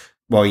road.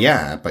 Well,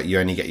 yeah, but you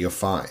only get your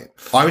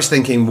 5. I was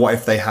thinking, what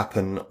if they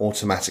happen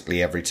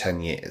automatically every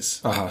 10 years?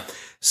 Uh-huh.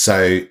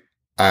 So,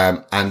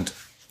 and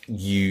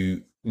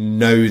you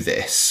know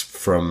this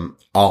from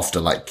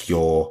after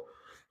your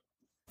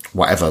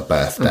whatever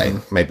birthday,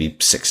 maybe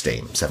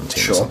 16,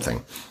 17 or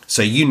something.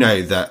 So you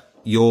know that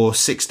you're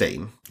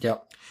 16,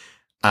 Yep.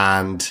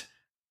 and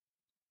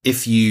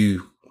if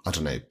you, I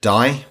don't know,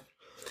 die,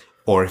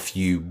 or if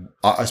you,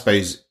 I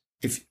suppose,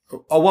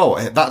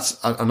 that's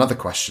another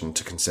question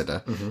to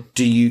consider.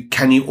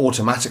 Can you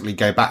automatically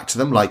go back to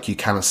them like you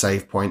can a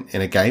save point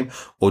in a game,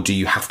 or do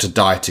you have to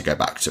die to go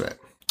back to it?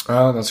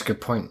 Oh, that's a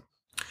good point.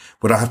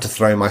 Would I have to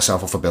throw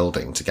myself off a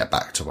building to get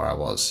back to where I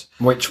was?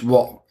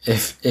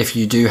 If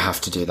you do have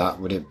to do that,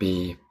 would it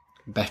be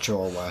better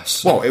or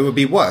worse? Well, it would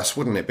be worse,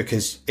 wouldn't it?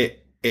 Because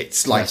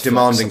it's like Less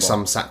demanding flexible.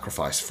 some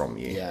sacrifice from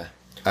you. Yeah.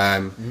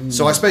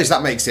 So I suppose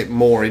that makes it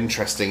more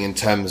interesting in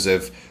terms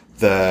of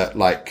the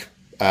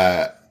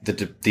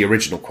the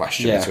original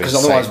question. Yeah, between because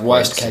otherwise, save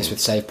worst points case with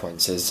save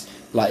points is,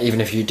 like, even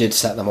if you did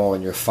set them all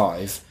when you're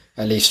 5,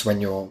 at least when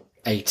you're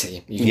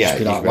 80, you can just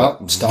be you like, can be well,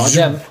 like, start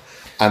again.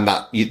 and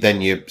that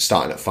then you're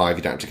starting at 5.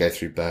 You don't have to go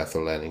through birth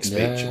or learning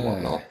speech and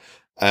whatnot.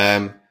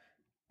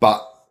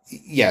 But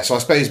yeah, so I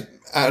suppose,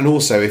 and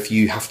also if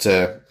you have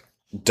to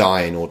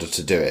die in order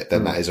to do it,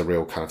 then that is a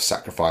real kind of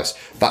sacrifice.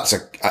 That's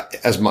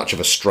as much of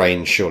a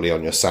strain, surely,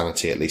 on your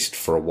sanity, at least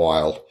for a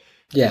while,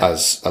 Yeah.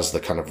 as the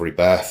kind of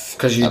rebirth.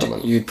 Because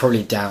element. you'd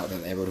probably doubt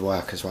that they would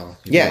work as well.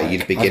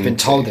 You'd begin I've been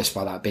to. told this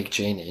by that big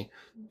genie,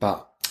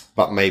 but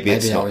maybe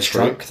it's I not was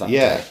true. drunk that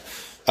Yeah.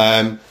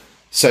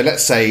 So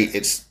let's say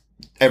it's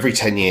every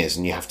 10 years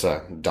and you have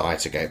to die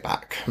to go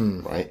back,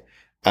 right?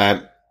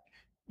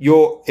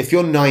 If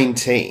you're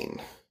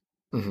 19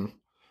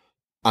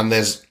 and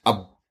there's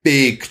a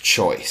big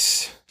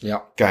choice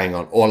Yep. going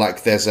on, or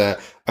like there's a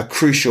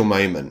crucial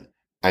moment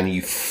and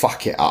you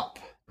fuck it up,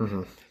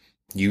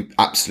 you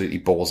absolutely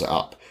balls it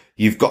up.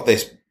 You've got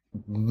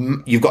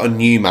a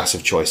new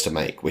massive choice to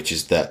make, which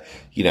is that,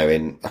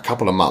 in a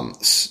couple of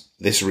months,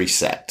 this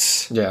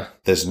resets. Yeah.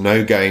 There's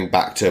no going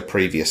back to a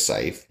previous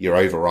save. You're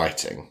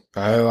overwriting.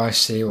 Oh, I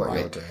see what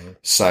you're doing.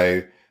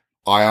 So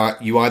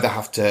you either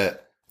have to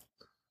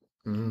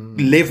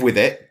live with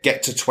it,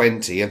 get to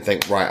 20 and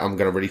think, right, I'm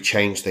going to really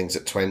change things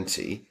at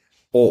 20,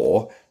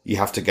 or you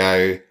have to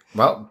go,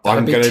 Well,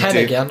 I'm be going 10 to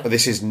do, again.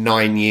 this is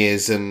 9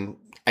 years and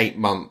 8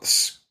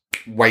 months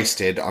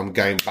wasted. I'm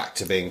going back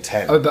to being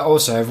 10. Oh, but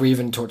also, have we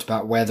even talked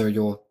about whether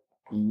you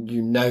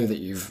know that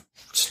you've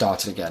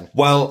started again?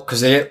 Well,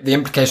 Because the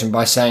implication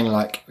by saying,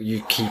 like,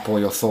 you keep all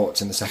your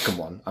thoughts in the second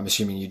one, I'm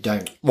assuming you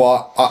don't.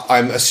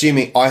 I'm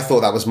assuming, I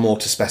thought that was more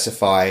to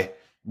specify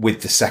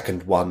with the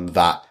second one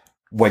that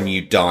when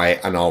you die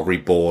and are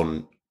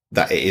reborn,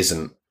 that it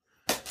isn't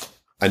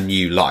a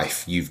new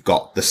life. You've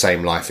got the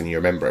same life and you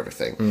remember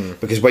everything.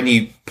 Because when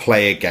you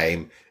play a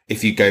game,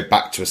 if you go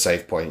back to a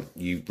save point,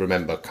 you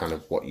remember kind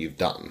of what you've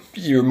done.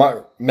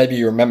 Maybe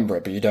you remember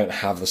it, but you don't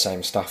have the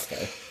same stuff,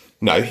 though.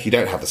 No, you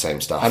don't have the same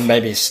stuff. And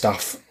maybe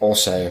stuff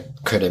also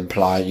could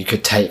imply you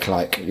could take,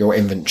 like, your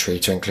inventory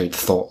to include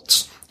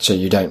thoughts, so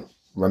you don't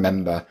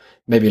remember.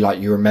 Maybe, like,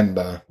 you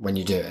remember when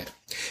you do it.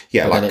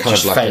 Yeah, but then like it kind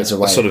just of like fades a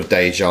away. sort of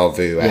deja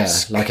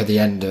vu-esque. Yeah, like at the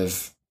end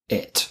of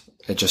it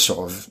just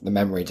sort of, the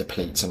memory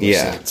depletes and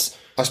Yeah. recedes.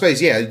 I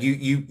suppose, yeah,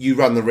 you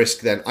run the risk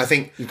then. I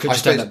think You could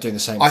just end up doing the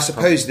same. I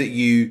suppose that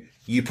you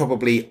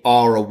probably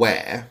are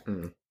aware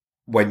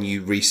when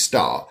you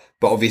restart,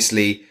 but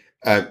obviously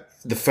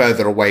the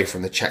further away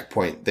from the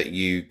checkpoint that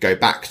you go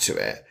back to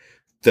it,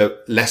 the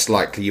less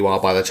likely you are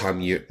by the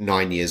time you're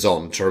 9 years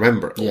on to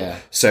remember it all. Yeah.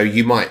 So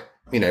you might,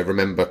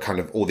 remember kind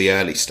of all the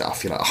early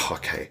stuff. You're like, oh,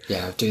 okay.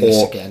 Yeah, I'll do this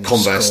Or again.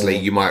 conversely,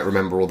 score. you might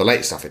remember all the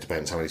late stuff. It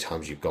depends how many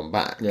times you've gone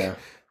back. Yeah.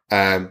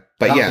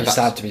 But That'd yeah, be that's,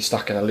 sad to be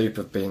stuck in a loop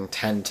of being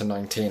 10 to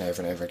 19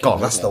 over and over again.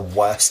 God, that's the wouldn't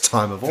worst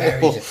time of it?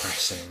 Very all.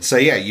 depressing. So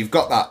yeah, you've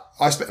got that.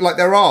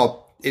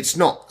 It's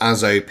not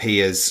as OP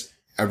as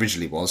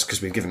originally was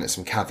because we've given it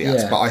some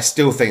caveats, Yeah. but I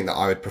still think that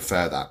I would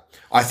prefer that.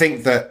 I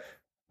think that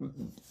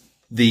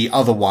the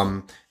other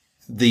one,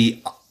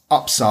 the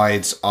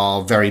upsides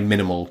are very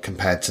minimal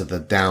compared to the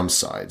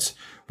downsides,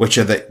 which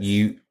are that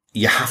you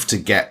have to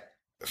get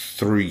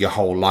through your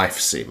whole life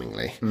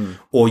seemingly,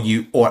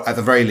 or at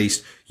the very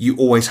least, you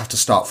always have to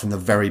start from the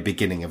very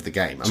beginning of the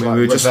game. I mean, Like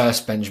we were just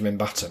reverse Benjamin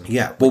Button.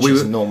 yeah, well, which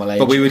is normal age.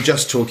 but we were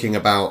just talking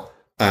about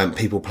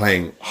people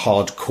playing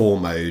hardcore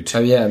mode Oh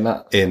yeah, and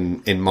that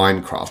in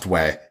Minecraft,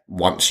 where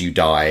once you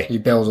die, you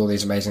build all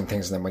these amazing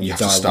things, and then when you have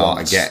die to start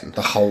once, again.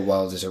 the whole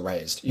world is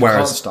erased. You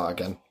Whereas- can't start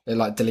again. It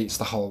like deletes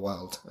the whole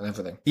world and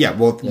everything.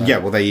 well,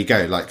 there you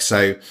go. Like,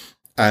 so,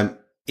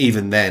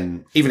 even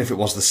then, even if it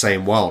was the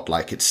same world,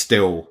 like, it's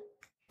still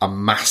a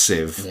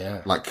massive,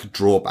 Yeah. like,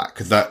 drawback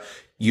that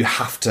you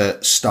have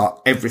to start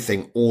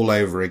everything all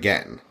over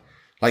again.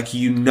 Like,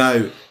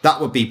 that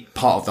would be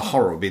part of the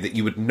horror, would be that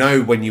you would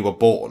know when you were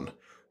born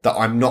that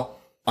I'm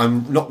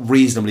not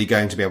reasonably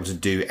going to be able to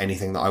do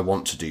anything that I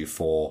want to do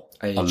for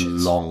a Ages.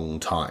 long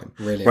time.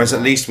 Really Whereas at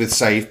long. least with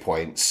save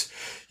points,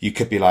 you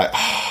could be like,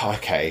 oh,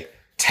 okay,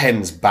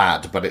 10's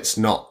bad, but it's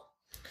not.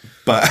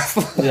 But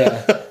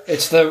Yeah,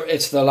 it's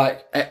the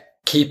like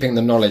keeping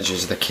the knowledge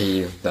is the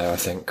key there, I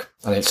think,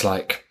 and it's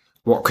like,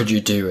 what could you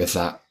do with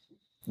that?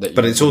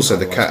 But it's also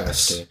the otherwise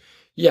curse. gonna do?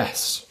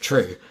 Yes,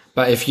 true.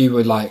 But if you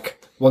would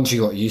like, once you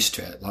got used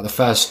to it, like the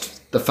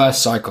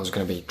first cycle is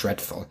going to be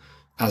dreadful,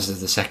 as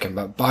is the second.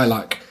 But by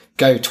like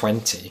go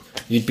 20,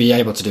 you'd be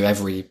able to do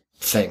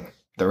everything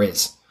there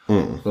is.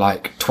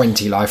 Like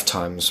 20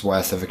 lifetimes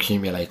worth of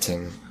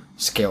accumulating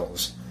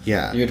skills.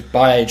 Yeah.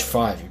 By age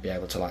 5, you'd be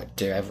able to like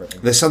do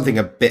everything. There's something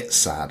a bit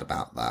sad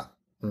about that.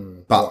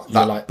 But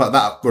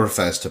that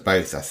refers to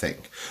both, I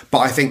think. But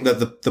I think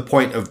that the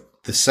point of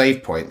the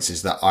save points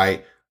is that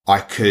I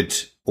could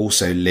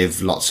also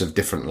live lots of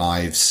different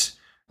lives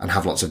and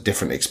have lots of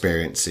different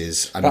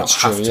experiences and That's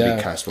not have true, to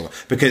be cursed.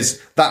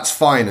 Because that's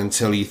fine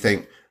until you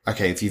think,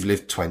 okay, if you've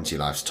lived 20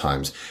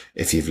 lifetimes,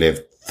 if you've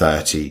lived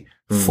 30,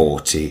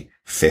 40,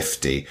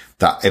 50,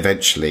 that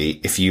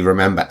eventually, if you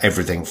remember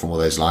everything from all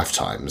those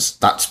lifetimes,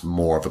 that's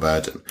more of a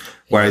burden.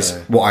 Whereas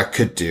what I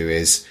could do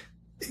is,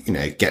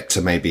 get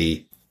to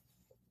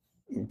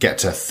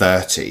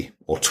 30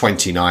 or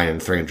 29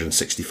 and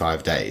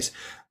 365 days,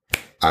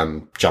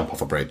 jump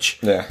off a bridge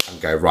and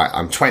go, right,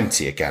 I'm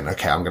 20 again.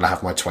 Okay, I'm going to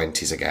have my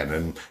 20s again.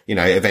 And,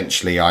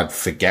 eventually I'd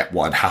forget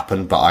what had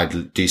happened, but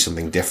I'd do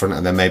something different.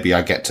 And then maybe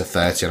I get to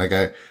 30 and I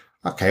go,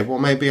 okay, well,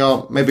 maybe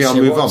I'll move on.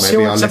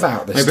 Maybe I'll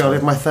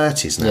live my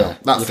 30s now. Yeah,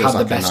 that you've feels had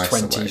like the best a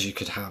nicer 20s way. you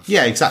could have.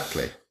 Yeah,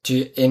 exactly.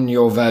 In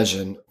your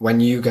version, when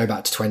you go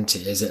back to 20,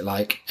 is it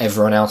like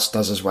everyone else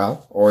does as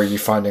well? Or are you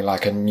finding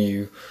like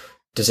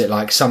does it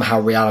like somehow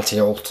reality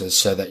alters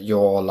so that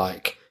you're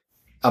like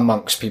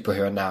amongst people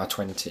who are now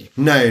 20?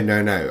 No.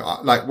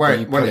 Like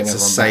when it's a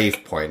save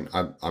back? point,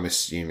 I'm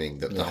assuming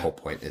that the whole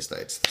point is that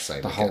it's the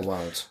same. The whole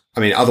world.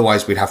 I mean,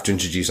 otherwise we'd have to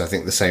introduce, I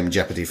think, the same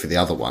Jeopardy for the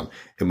other one,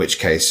 in which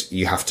case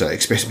you have to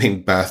experience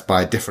being birthed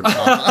by a different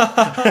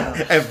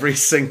partner every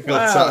single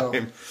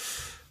time.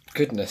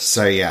 Goodness.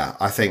 So yeah,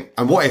 I think,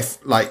 and what if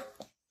like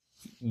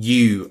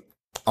you,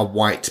 a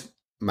white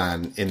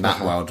man in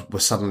that world, were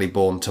suddenly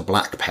born to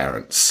black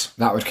parents?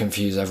 That would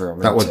confuse everyone.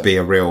 That would be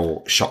a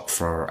real shock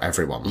for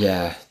everyone.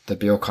 Yeah, there'd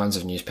be all kinds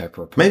of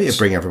newspaper reports. Maybe it'd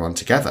bring everyone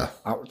together.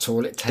 That's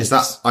all it takes.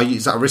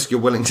 Is that a risk you're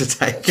willing to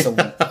take? It's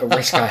a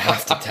risk I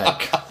have to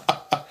take.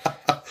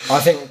 I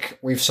think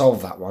we've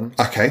solved that one.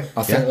 Okay.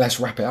 I think let's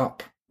wrap it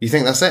up. You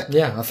think that's it?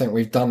 Yeah, I think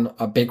we've done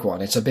a big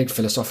one. It's a big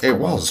philosophical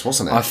one. It was,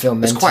 wasn't it? I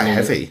feel it's quite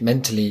heavy.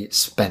 mentally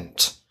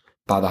spent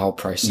by the whole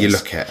process. You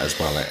look at it as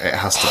well. It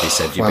has to be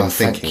said. You've been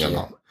thinking a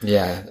lot.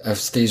 Yeah,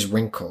 of these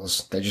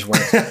wrinkles. They just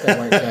won't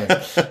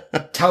go.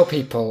 Tell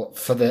people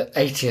for the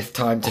 80th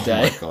time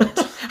today. Oh my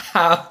God.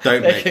 How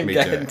Don't they make can me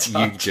get do in it.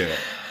 touch. You do it.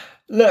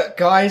 Look,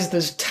 guys,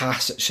 there's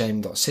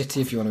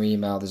tass@shame.city. If you want to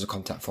email, there's a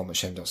contact form at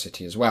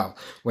shame.city as well.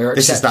 We're accepting.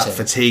 This is that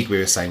fatigue we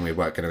were saying we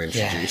weren't going to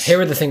introduce. Yeah.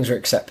 Here are the things we're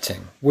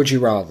accepting. Would you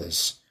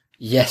rathers?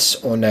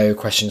 Yes or no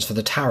questions for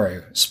the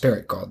tarot,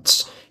 spirit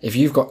gods. If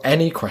you've got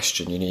any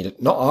question you need,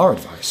 not our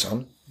advice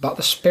on, but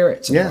the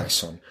spirit's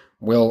advice on,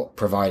 we'll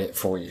provide it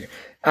for you.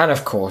 And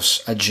of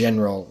course, a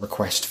general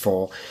request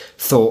for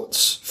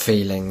thoughts,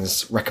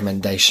 feelings,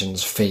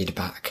 recommendations,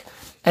 feedback,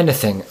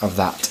 anything of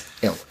that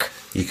ilk.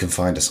 You can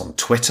find us on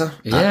Twitter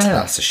at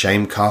That's a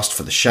Shamecast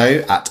for the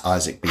show, at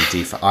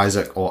IsaacBD for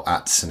Isaac, or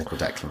at Cynical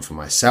Declan for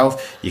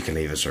myself. You can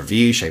leave us a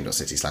review,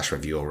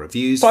 shame.city/review or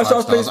reviews. 5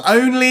 stars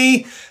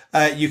only.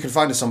 You can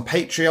find us on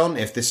Patreon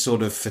if this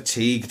sort of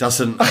fatigue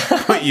doesn't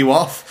put you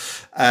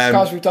off.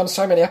 Guys, we've done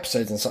so many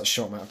episodes in such a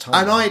short amount of time.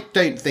 And I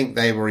don't think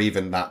they were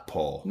even that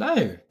poor.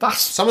 No,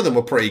 Some of them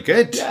were pretty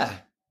good. Yeah.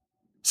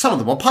 Some of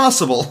them were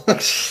passable.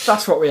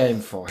 That's what we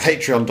aim for.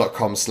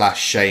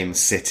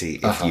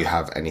 Patreon.com/ShameCity. If you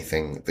have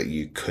anything that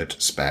you could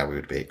spare, we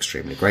would be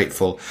extremely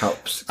grateful.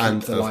 Helps keep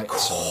And the of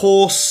lights on.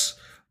 course,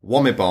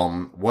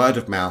 Womibomb, word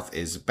of mouth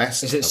is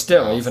best. Is it of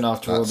still, mouth. even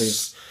after all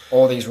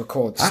these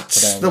records?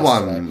 That's today and the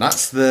one. yesterday?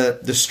 That's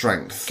the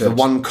strength. Good. The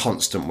one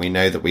constant we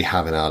know that we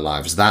have in our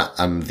lives. That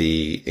and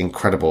the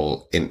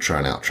incredible intro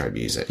and outro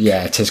music.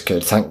 Yeah, it is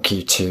good. Thank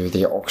you to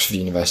the Oxford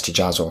University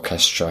Jazz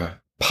Orchestra,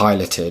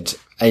 piloted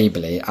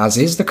ably, as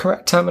is the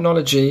correct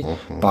terminology,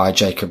 by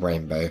Jacob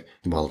Rainbow,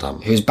 Well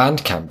done. whose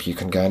Bandcamp you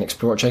can go and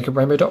explore at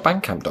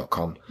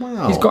jacobrainbow.bandcamp.com.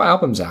 Wow. He's got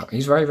albums out.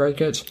 He's very, very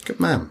good. Good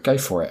man. Go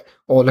for it.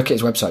 Or look at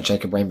his website,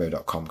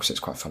 jacobrainbow.com, because it's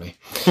quite funny.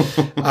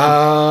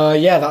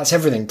 Yeah, that's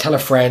everything. Tell a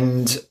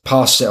friend,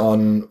 pass it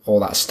on, all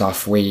that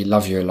stuff. We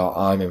love you a lot.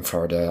 I'm in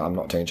Florida. I'm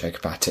not doing a joke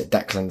about it.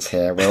 Declan's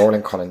here. We're all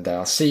in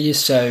Collindale. See you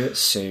so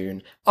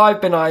soon.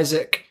 I've been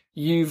Isaac.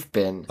 You've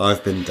been...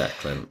 I've been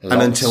Declan. Lots.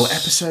 And until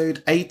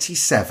episode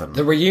 87,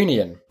 The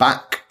reunion.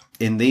 back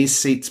in these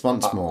seats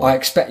once more. I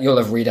expect you'll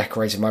have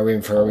redecorated my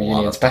room for a I'll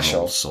reunion have done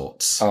special. all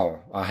sorts. Oh,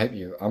 I hope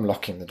you... I'm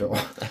locking the door.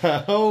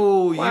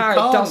 Oh, you Wow,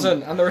 can't. it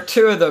doesn't. And there are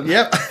 2 of them.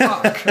 Yep.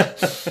 Fuck.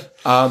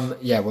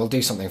 Yeah, we'll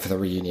do something for the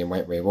reunion,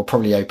 won't we? We'll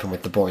probably open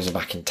with The Boys Are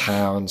Back in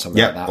Town,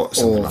 something like Yep. that.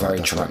 Something All like very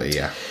that, definitely,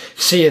 tracked. yeah.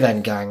 See you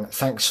then, gang.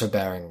 Thanks for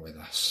bearing with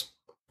us.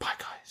 Bye,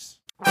 guys.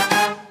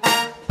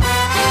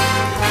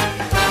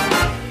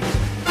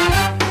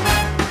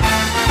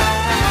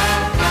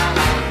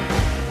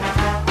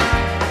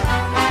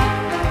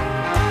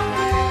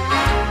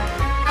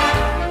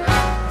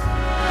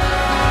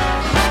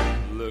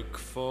 Look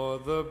for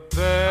the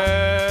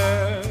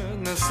bare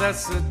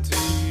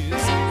necessities,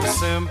 the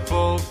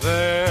simple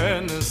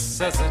bare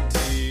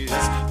necessities.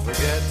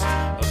 Forget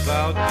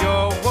about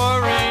your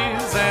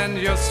worries and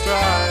your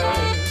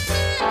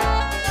strife.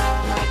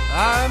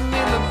 I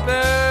mean the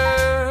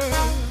bare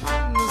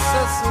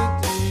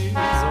necessities,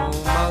 oh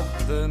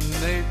Mother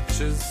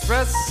Nature's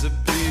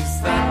recipes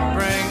that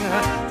bring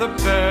the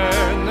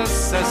bare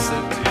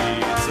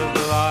necessities of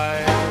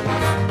life.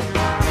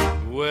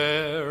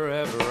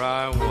 Wherever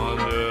I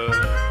wander,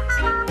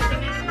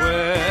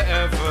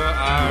 wherever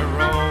I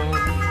roam,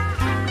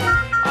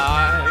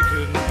 I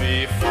couldn't be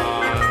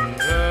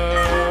fonder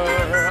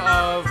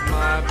of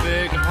my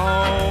big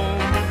home.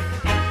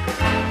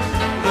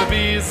 The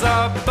bees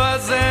are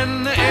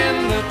buzzing in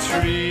the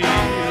tree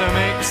to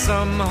make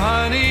some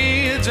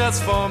honey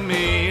just for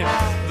me.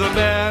 The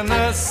bare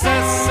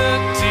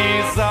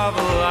necessities of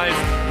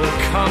life will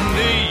come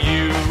to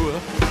you.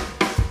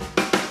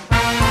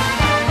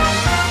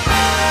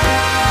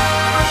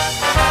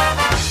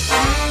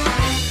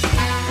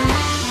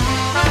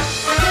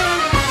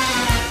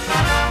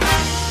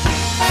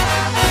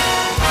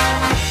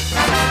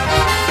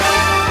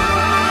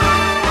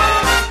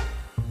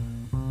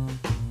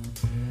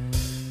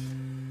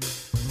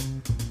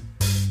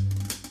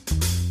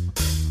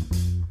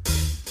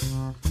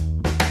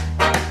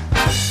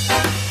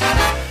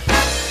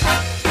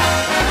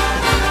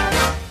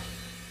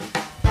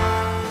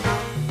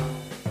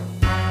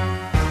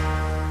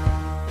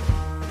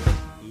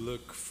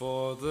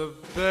 For the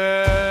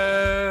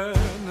bare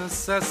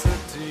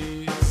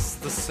necessities,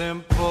 the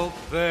simple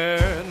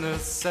bare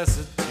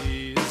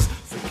necessities.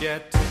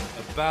 Forget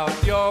about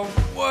your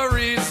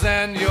worries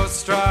and your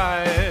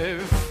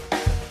strife.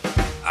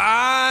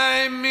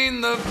 I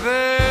mean the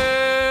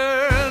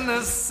bare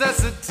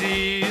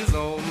necessities,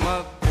 oh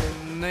Mother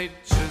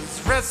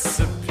Nature's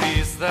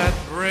recipes that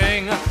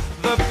bring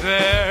the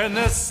bare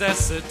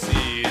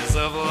necessities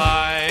of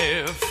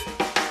life.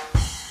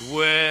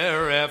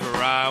 Wherever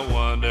I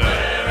wander,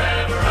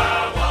 wherever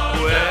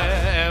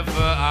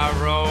I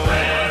roam,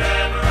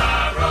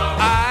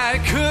 I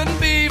couldn't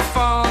be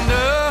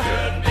fonder,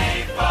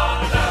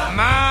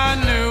 my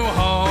new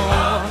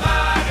home.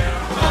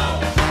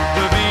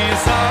 The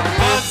bees are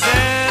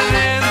buzzing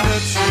in the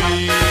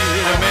tree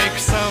to make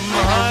some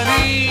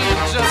honey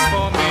just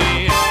for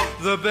me.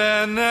 The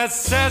bare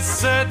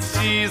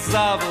necessities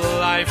of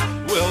life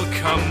will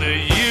come to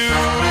you.